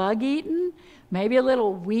little bug-eaten? Maybe a lot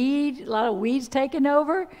of weeds taking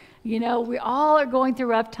over? You know, we all are going through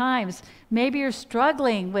rough times. Maybe you're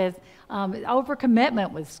struggling with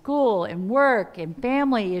overcommitment with school and work and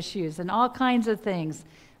family issues and all kinds of things.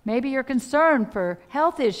 Maybe you're concerned for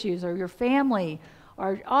health issues or your family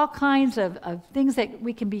or all kinds of things that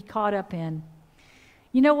we can be caught up in.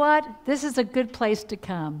 You know what? This is a good place to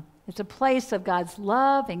come. It's a place of God's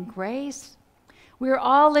love and grace. We are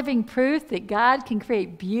all living proof that God can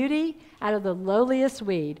create beauty out of the lowliest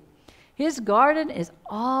weed. His garden is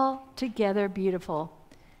altogether beautiful.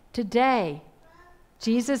 Today,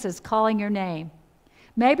 Jesus is calling your name.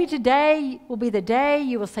 Maybe today will be the day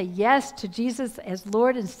you will say yes to Jesus as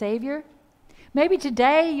Lord and Savior. Maybe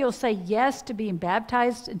today you'll say yes to being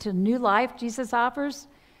baptized into new life Jesus offers.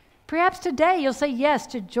 Perhaps today you'll say yes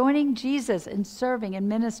to joining Jesus in serving in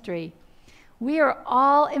ministry. We are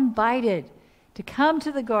all invited to come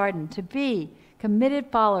to the garden, to be committed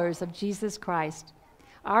followers of Jesus Christ,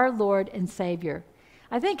 our Lord and Savior.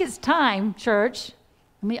 I think it's time, church.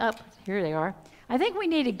 Here they are. I think we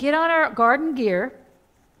need to get on our garden gear.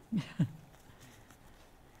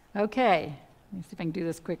 Okay, let me see if I can do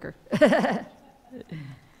this quicker.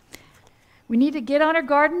 We need to get on our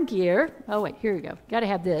garden gear. Oh, wait, here we go. Got to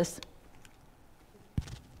have this.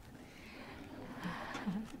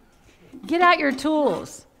 Get out your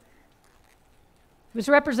tools, which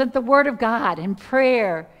represent the Word of God and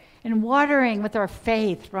prayer and watering with our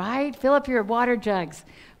faith, right? Fill up your water jugs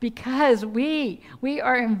because we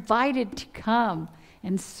are invited to come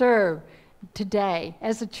and serve today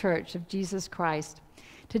as a church of Jesus Christ.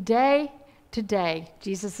 Today,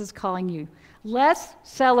 Jesus is calling you. Let's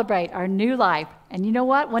celebrate our new life. And you know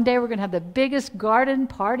what? One day we're going to have the biggest garden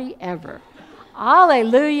party ever.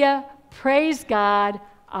 Hallelujah. Praise God.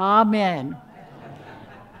 Amen.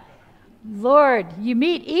 Lord, you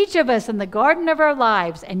meet each of us in the garden of our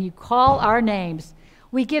lives and you call our names.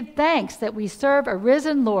 We give thanks that we serve a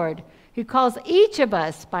risen Lord who calls each of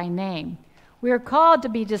us by name. We are called to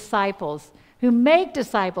be disciples who make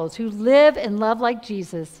disciples who live and love like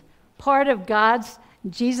Jesus, part of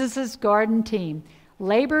Jesus' garden team,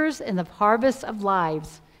 laborers in the harvest of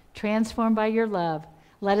lives, transformed by your love.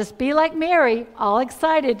 Let us be like Mary, all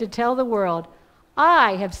excited to tell the world,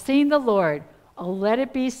 I have seen the Lord. Oh, let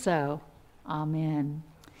it be so. Amen.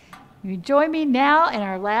 You join me now in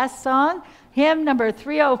our last song, hymn number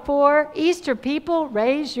 304, Easter People,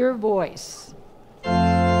 Raise Your Voice.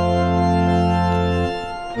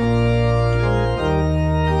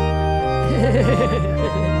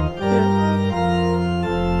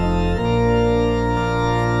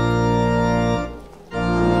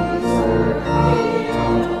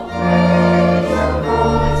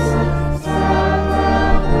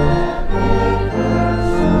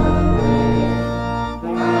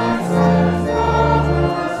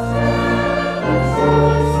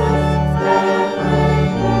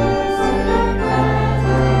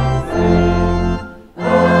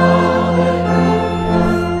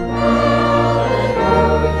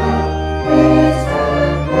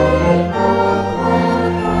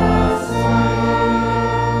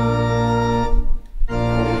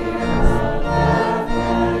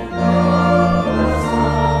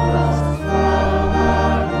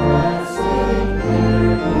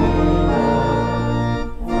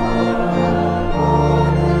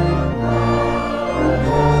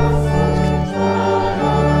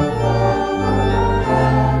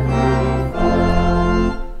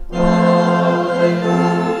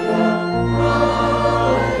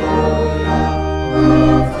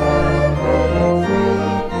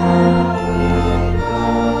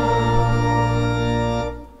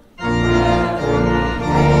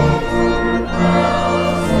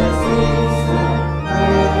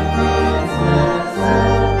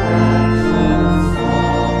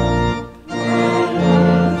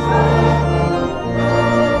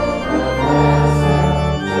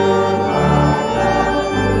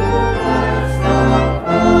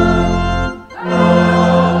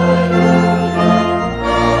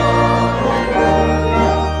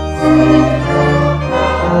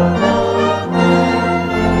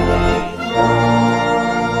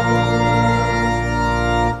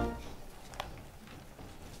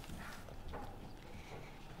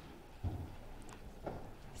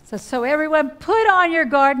 So everyone, put on your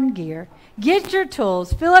garden gear, get your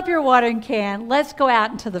tools, fill up your watering can. Let's go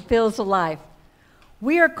out into the fields of life.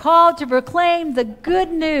 We are called to proclaim the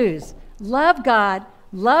good news. Love God,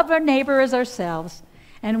 love our neighbor as ourselves,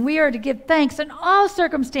 and we are to give thanks in all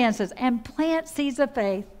circumstances and plant seeds of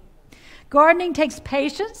faith. Gardening takes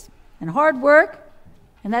patience and hard work,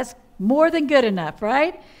 and that's more than good enough,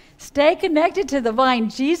 right? Stay connected to the vine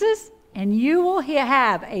Jesus, and you will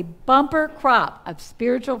have a bumper crop of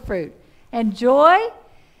spiritual fruit. And joy,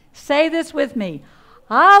 say this with me,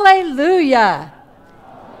 Hallelujah.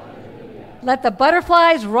 Let the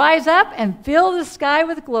butterflies rise up and fill the sky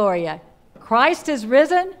with glory. Christ is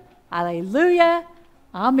risen. Hallelujah.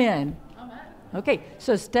 Amen. Amen. Okay,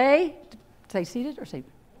 so stay seated or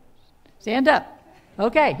stand up.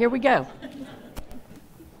 Okay, here we go.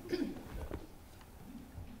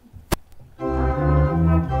 Hallelujah.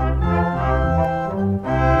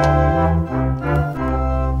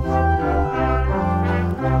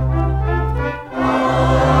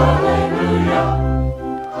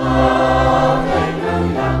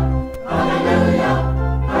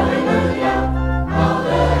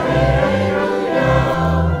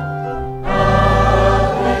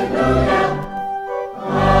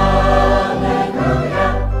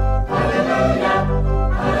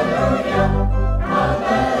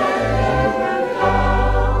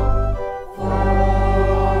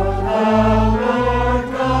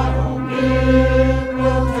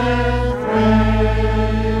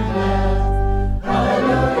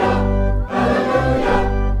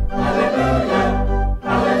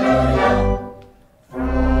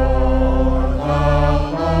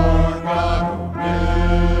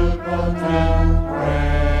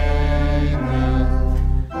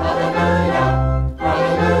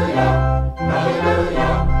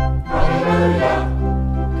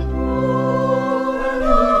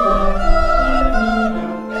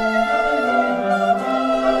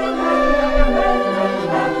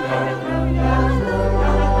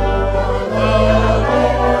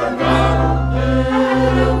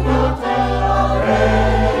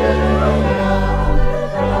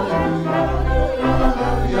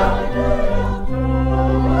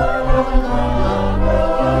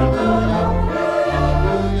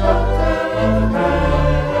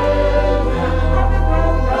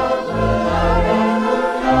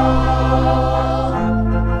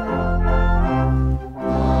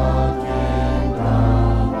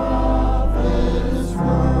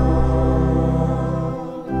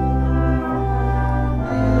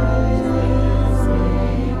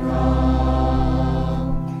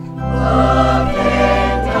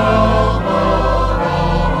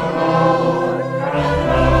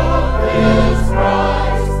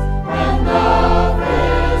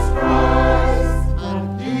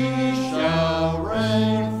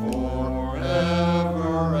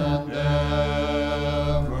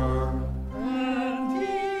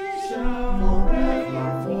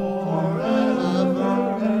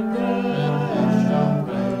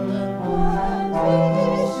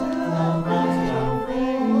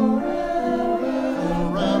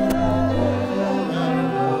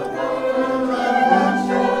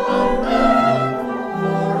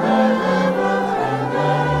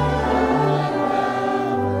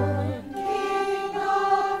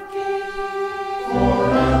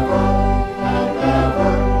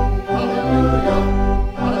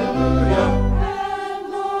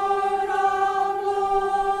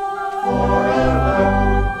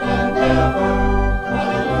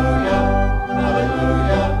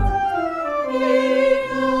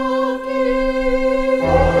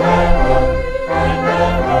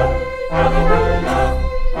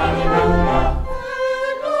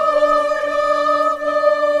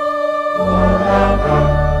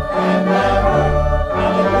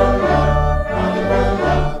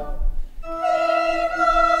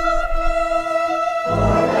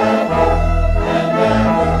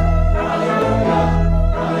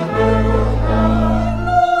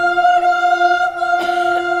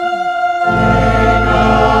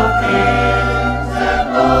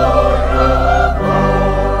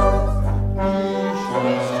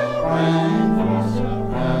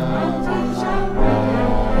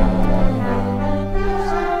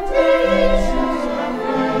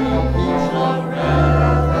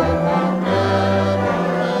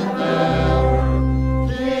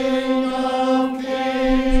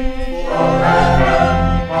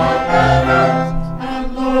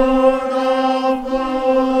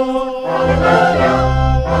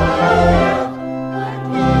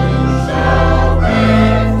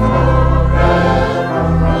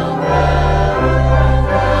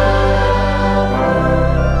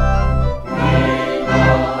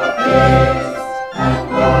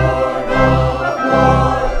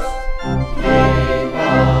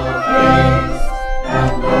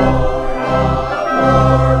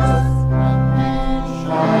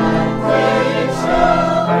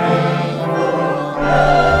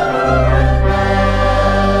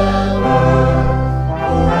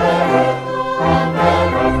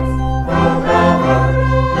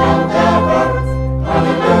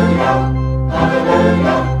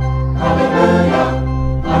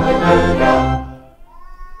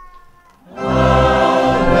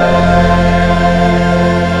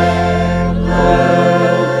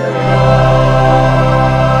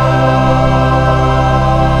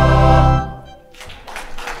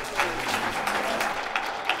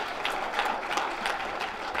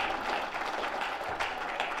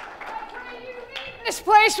 this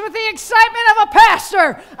place with the excitement of a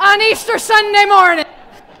pastor on Easter Sunday morning.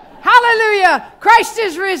 Hallelujah. Christ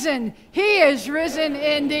is risen. He is risen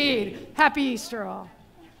indeed. Happy Easter all.